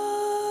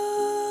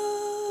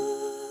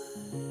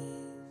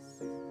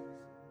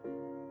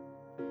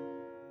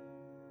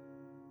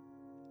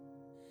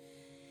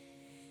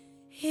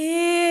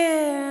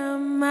 Hear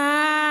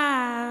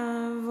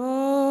my voice.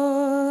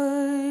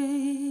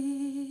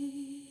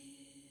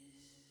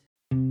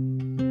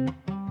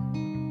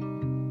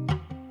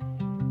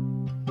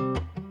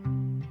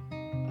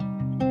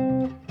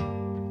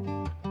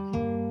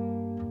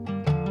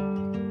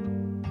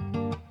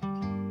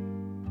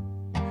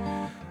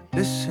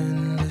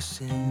 Listen,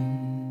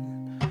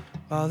 listen,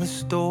 while the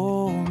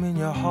storm in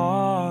your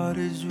heart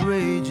is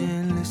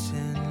raging.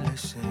 Listen,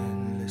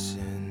 listen,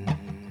 listen.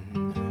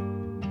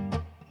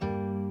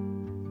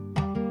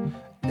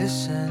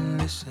 Listen,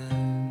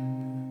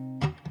 listen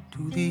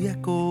to the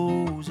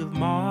echoes of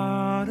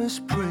martyrs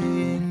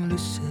praying.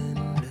 Listen,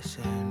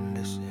 listen,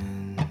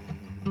 listen.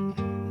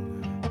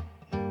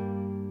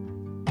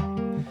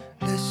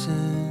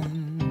 Listen,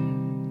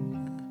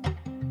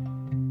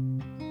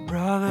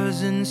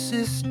 brothers and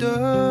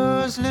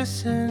sisters,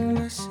 listen,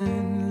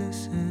 listen,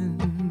 listen.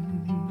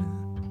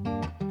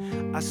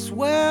 I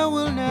swear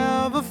we'll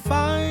never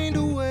find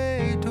a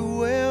way to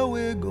where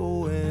we're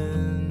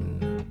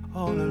going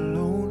all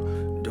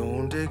alone.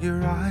 Don't take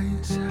your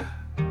eyes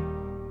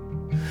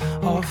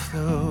off the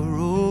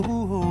road.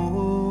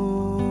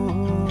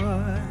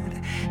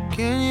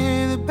 Can you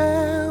hear the bell?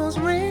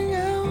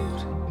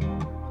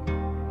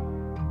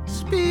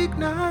 Speak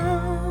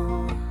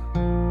now,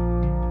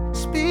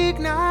 speak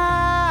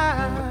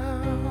now.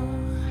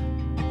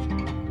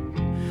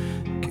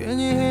 Can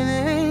you hear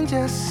the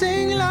angels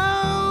sing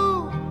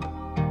low?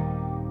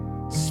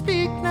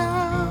 Speak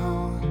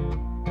now,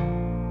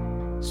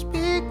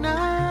 speak now.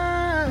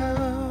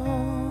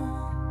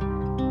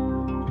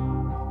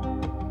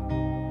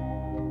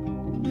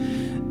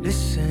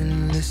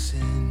 Listen,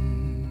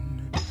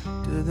 listen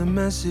to the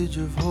message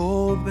of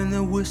hope and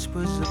the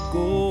whispers of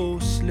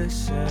ghosts.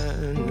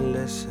 Listen,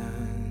 listen.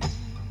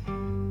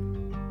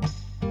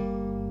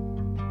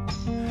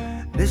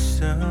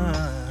 Listen,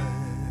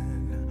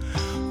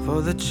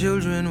 for the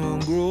children will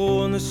grow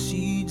on the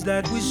seeds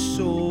that we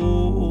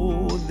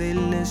sow. They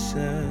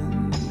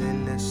listen, they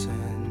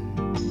listen.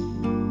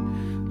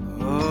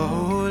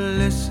 Oh,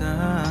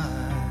 listen.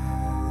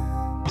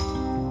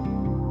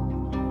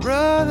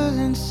 Brothers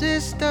and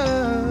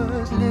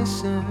sisters,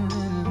 listen,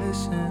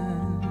 listen.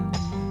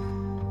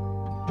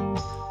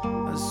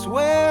 I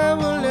swear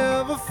we'll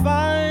never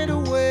find a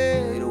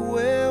way to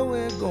where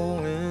we're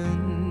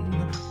going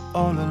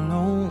all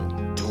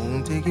alone.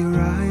 Don't take your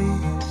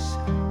eyes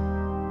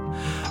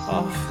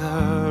off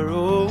the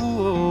road.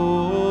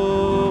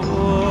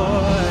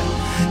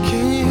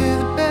 Can you hear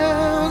the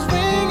bells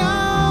ring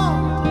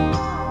out?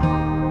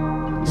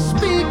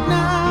 Speak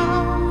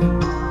now,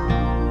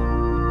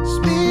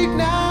 speak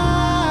now.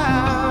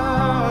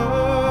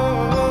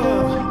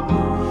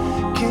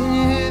 Can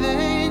you hear the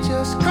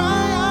angels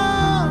cry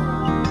out?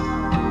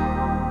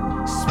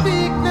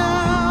 Speak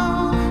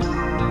now,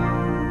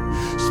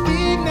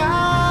 speak now.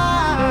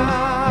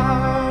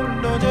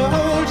 Don't you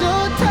hold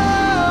your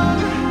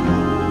tongue.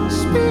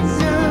 Speak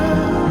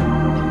now,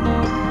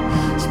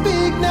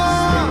 speak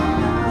now,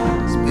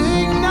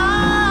 speak now.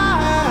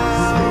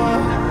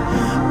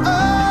 Oh,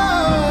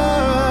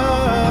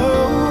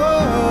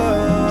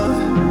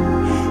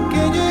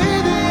 can you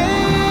hear the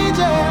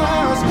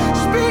angels?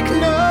 Speak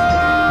now,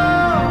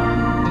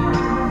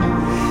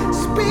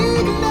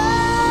 speak now.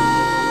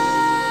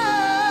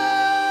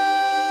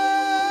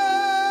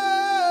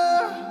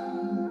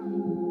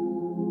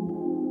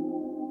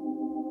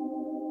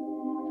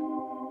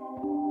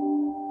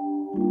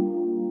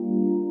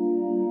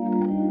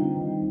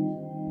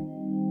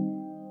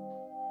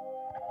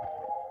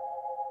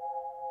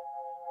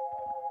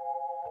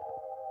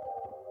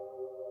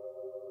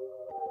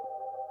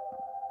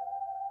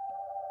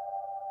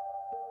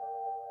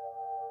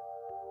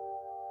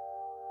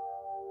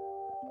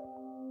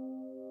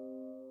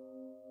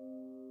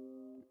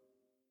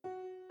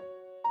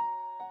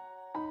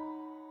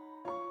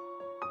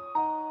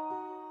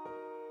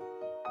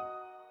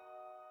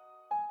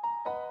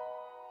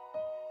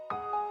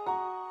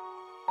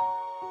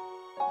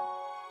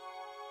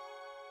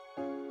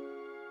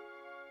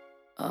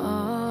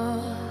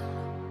 All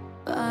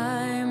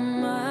by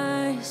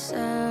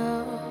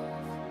myself,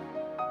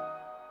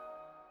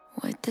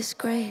 with this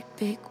great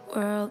big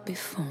world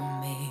before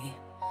me,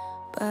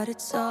 but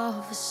it's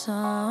all for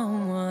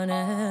someone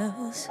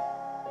else.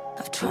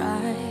 I've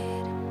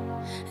tried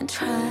and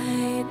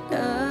tried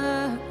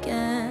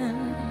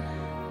again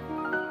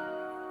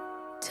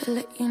to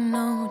let you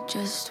know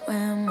just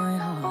where my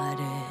heart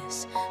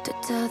is, to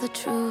tell the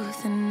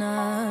truth and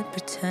not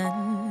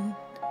pretend.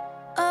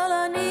 All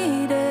I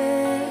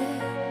needed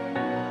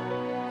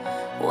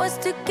was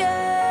to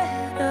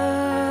get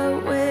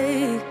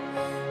away,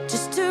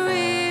 just to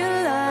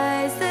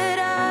realize that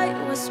I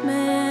was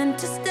meant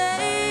to stay.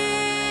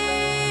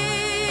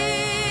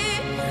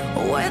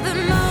 Where the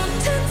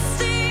mountains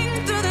sing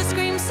through the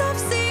screams of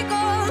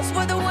seagulls,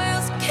 where the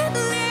whales can't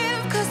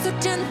live 'cause they're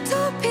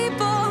gentle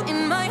people. In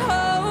my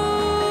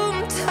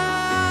hometown,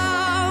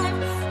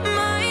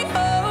 my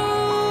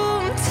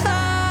hometown.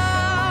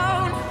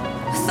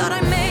 Thought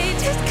I made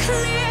it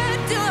clear,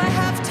 do I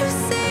have to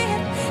say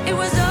it? It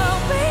was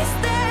always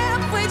there,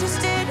 we just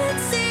didn't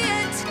see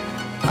it.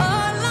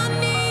 All I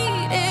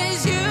need is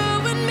you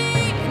and me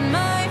in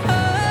my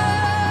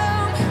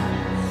home.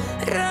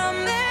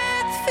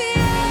 Rammet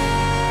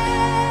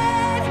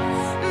fier,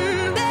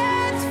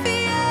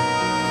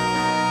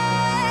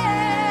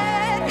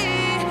 i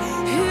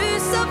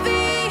hus og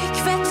vik,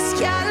 vekk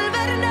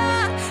skjelverne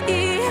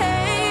i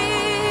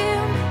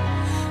heim.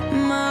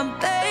 Ma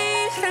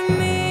bedre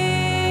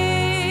min.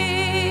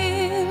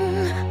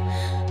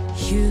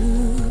 You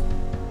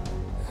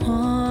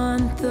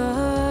want the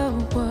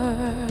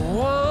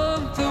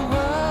world,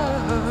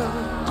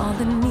 all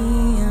the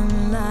neon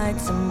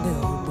lights and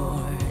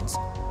billboards,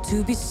 to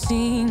be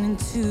seen and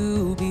to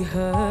be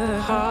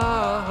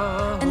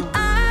heard. And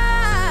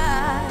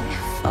I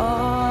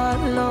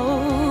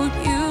followed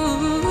you,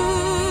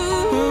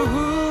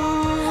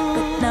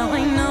 but now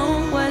I know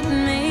what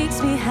makes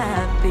me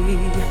happy,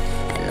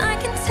 and I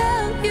can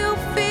tell you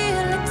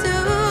feel it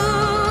too.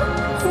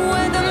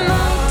 Where the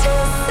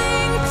mountains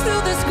sing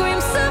through the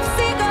screams of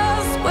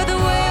seagulls, where the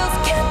whales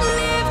can't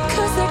live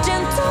 'cause they're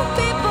gentle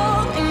people.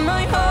 In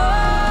my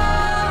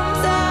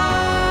hometown,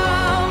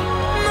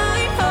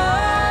 my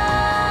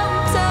hometown.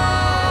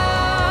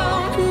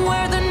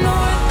 Where the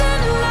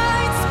northern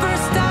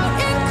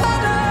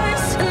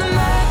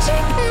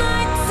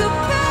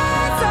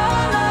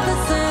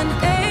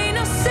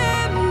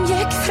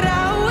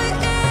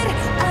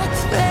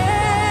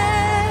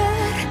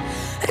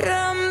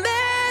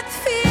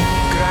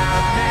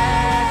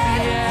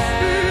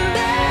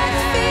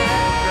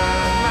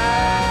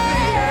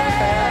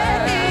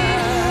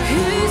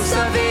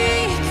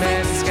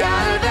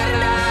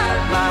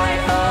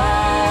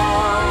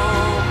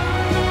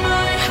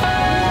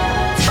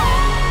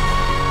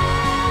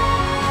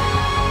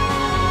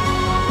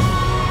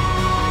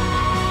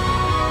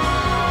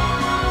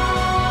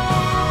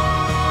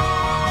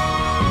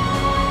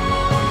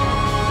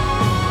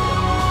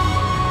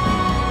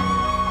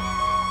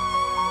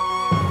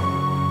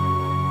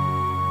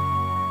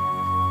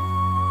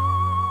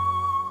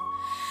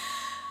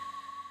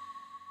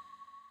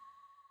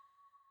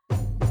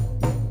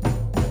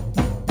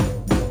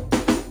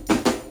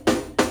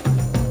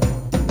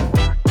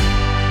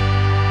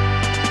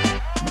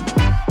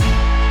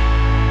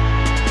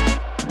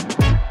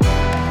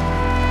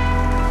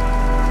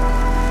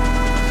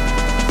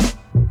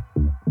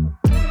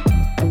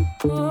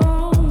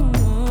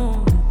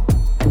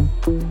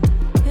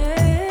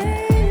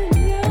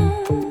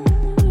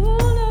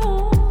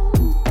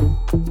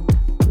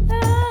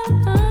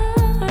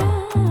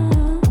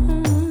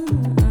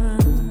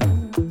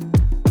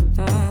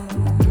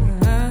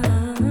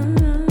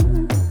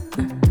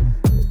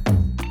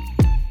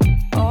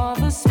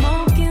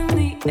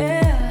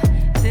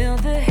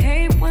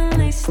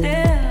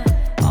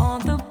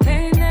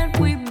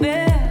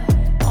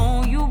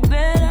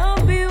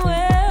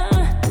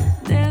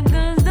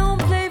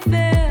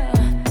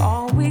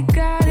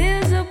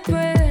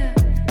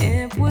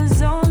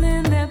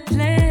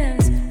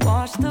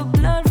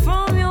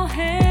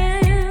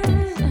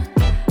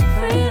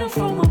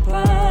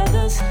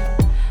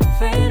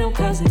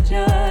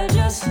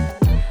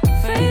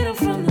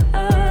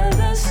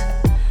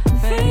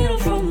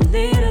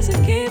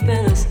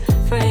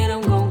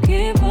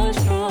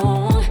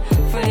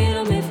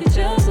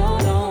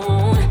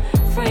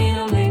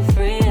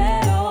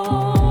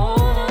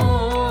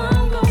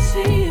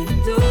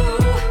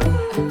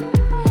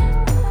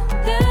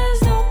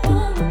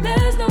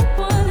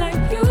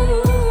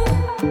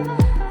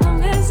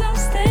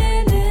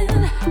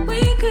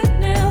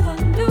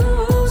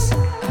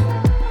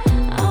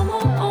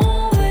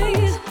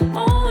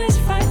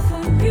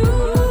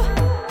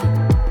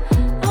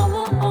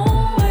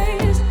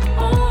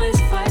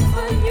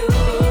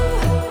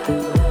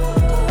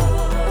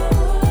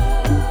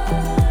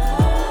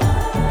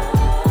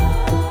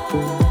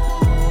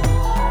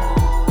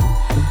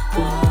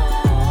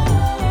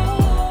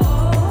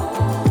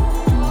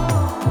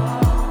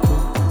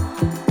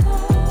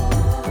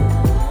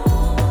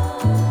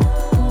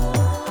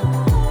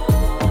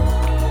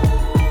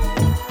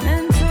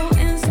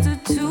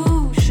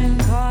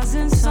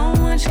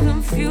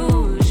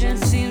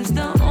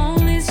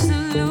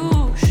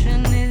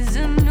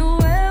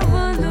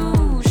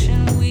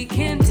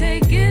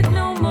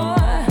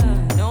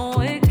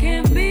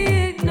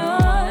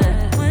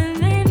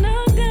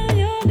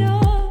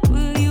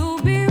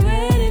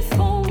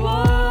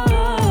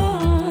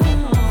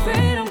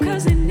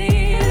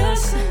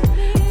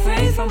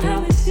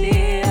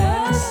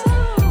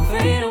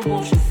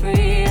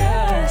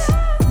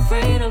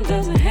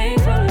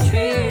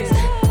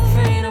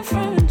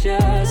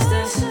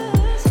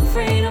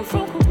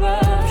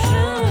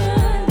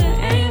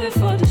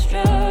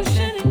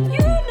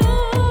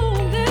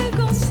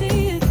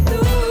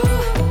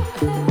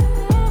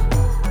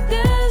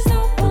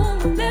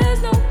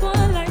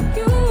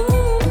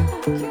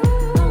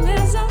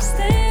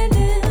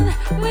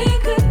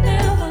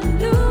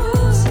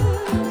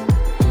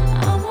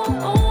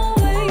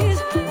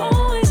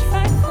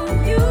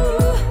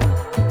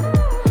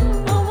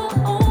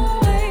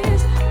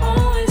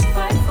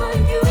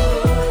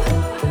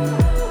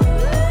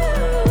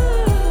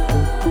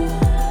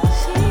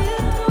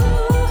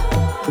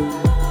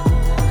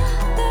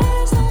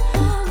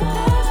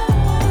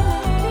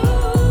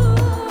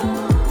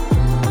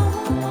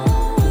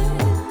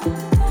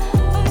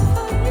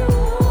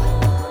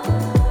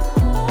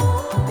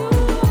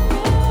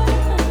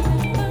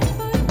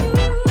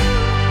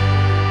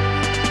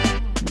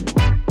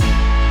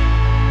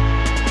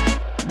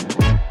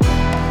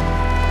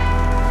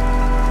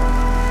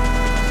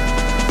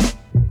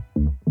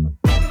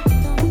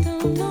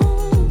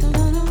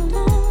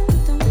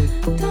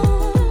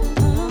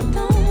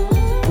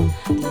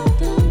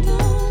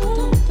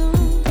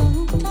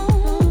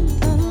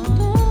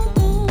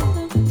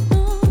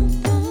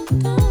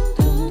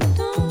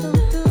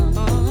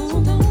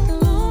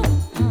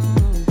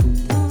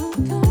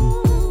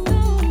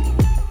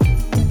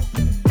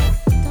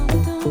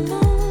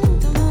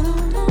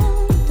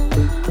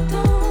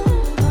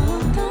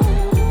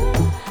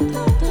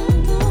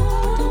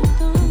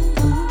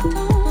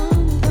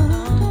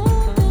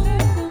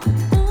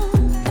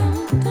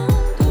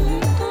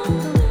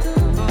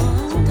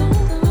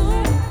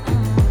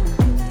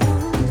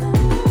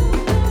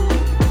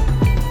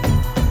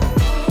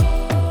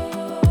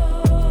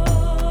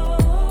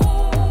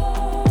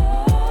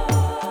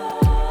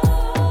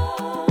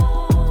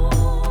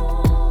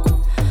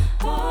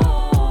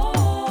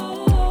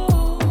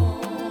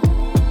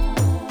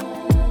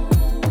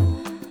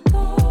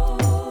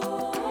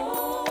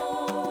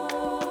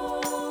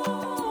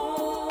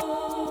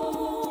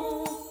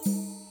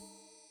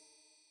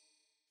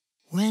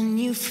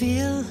you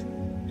feel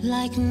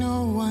like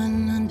no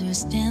one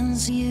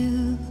understands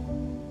you,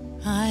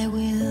 I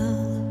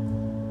will.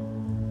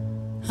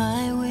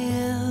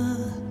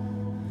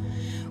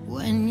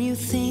 When you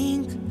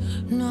think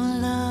no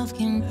love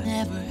can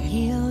ever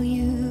heal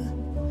you,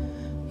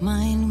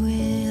 mine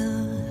will.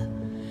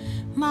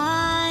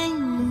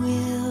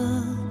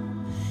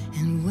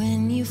 And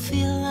when you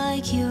feel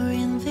like you're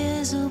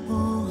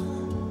invisible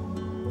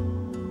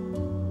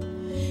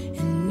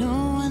and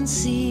no one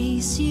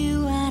sees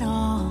you at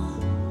all,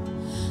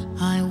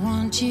 I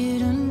want you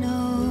to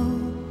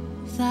know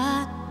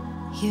that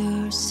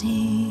you're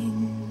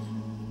seen.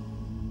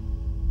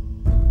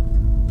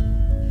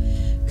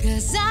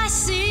 'Cause I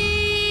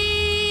see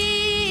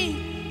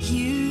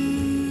you.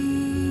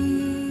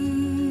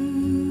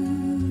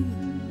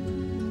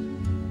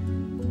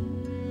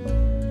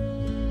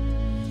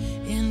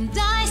 And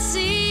I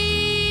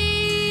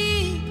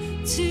see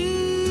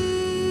too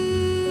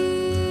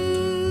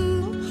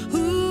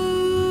who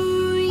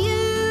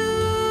you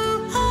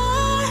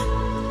are.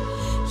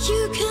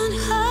 You can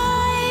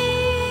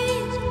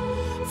hide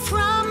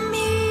from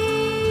me.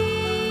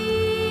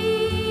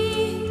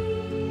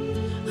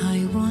 I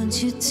want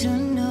you to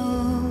know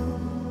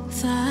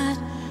that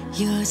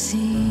you're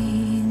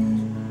seen.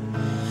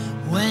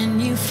 When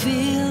you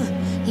feel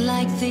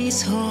like this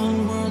whole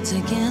world's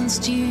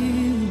against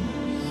you,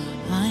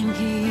 I'm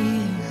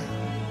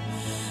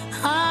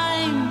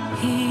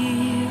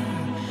here.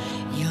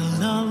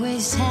 You'll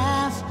always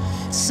have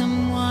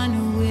someone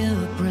who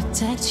will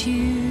protect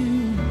you.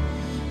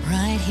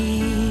 Right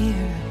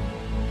here.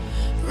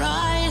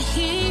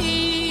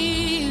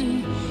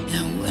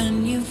 And when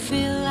you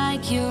feel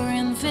like you're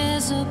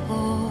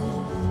invisible,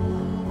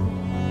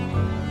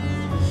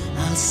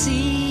 I'll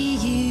see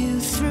you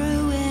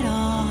through it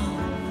all.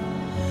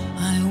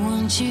 I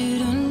want you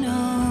to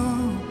know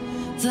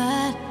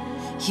that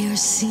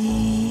you're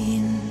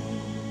seen.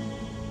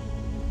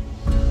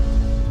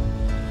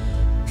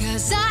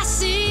 'Cause I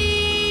see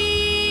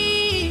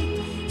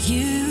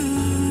you.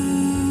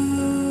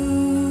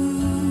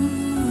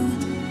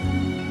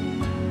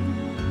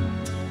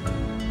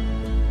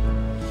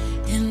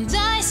 And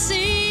I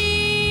see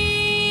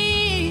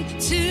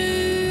too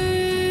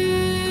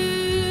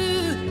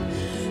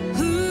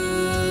who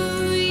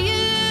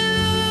you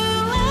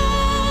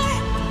are.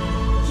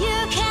 You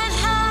can't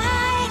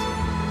hide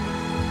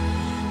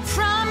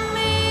from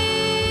me.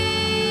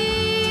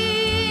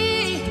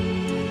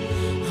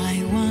 I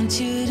want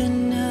you to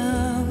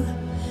know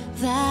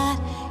that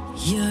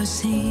you're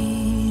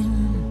seen.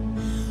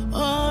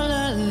 All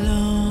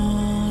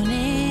alone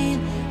in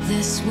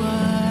this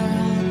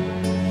world,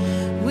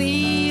 we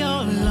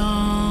all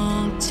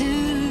long to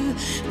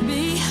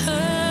be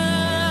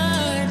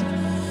heard.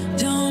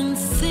 Don't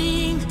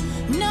think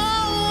no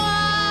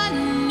one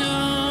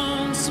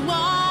knows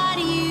what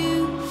you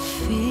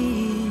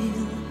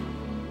feel.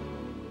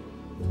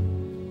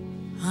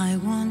 I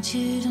want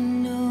you to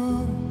know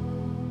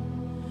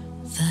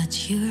that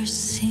you're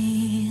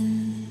seen.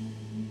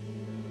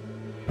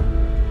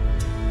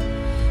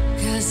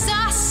 'Cause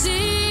I see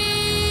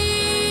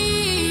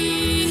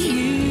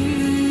you.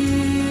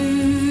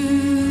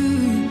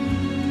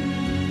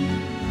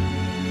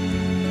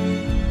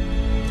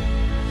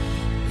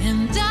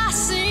 And I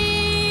see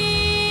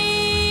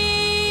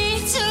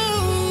too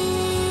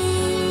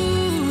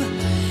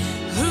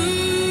who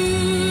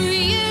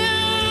you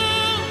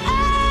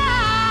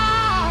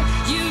are.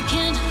 You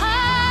can't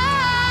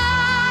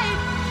hide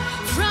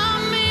from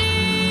me.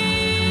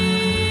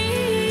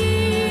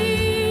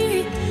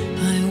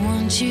 I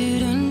want you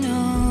to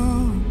know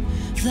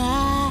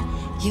that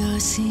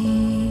you're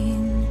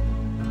seen.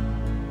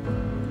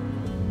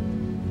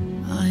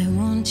 I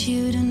want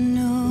you to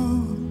know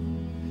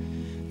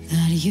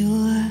that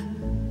you're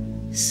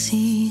seen.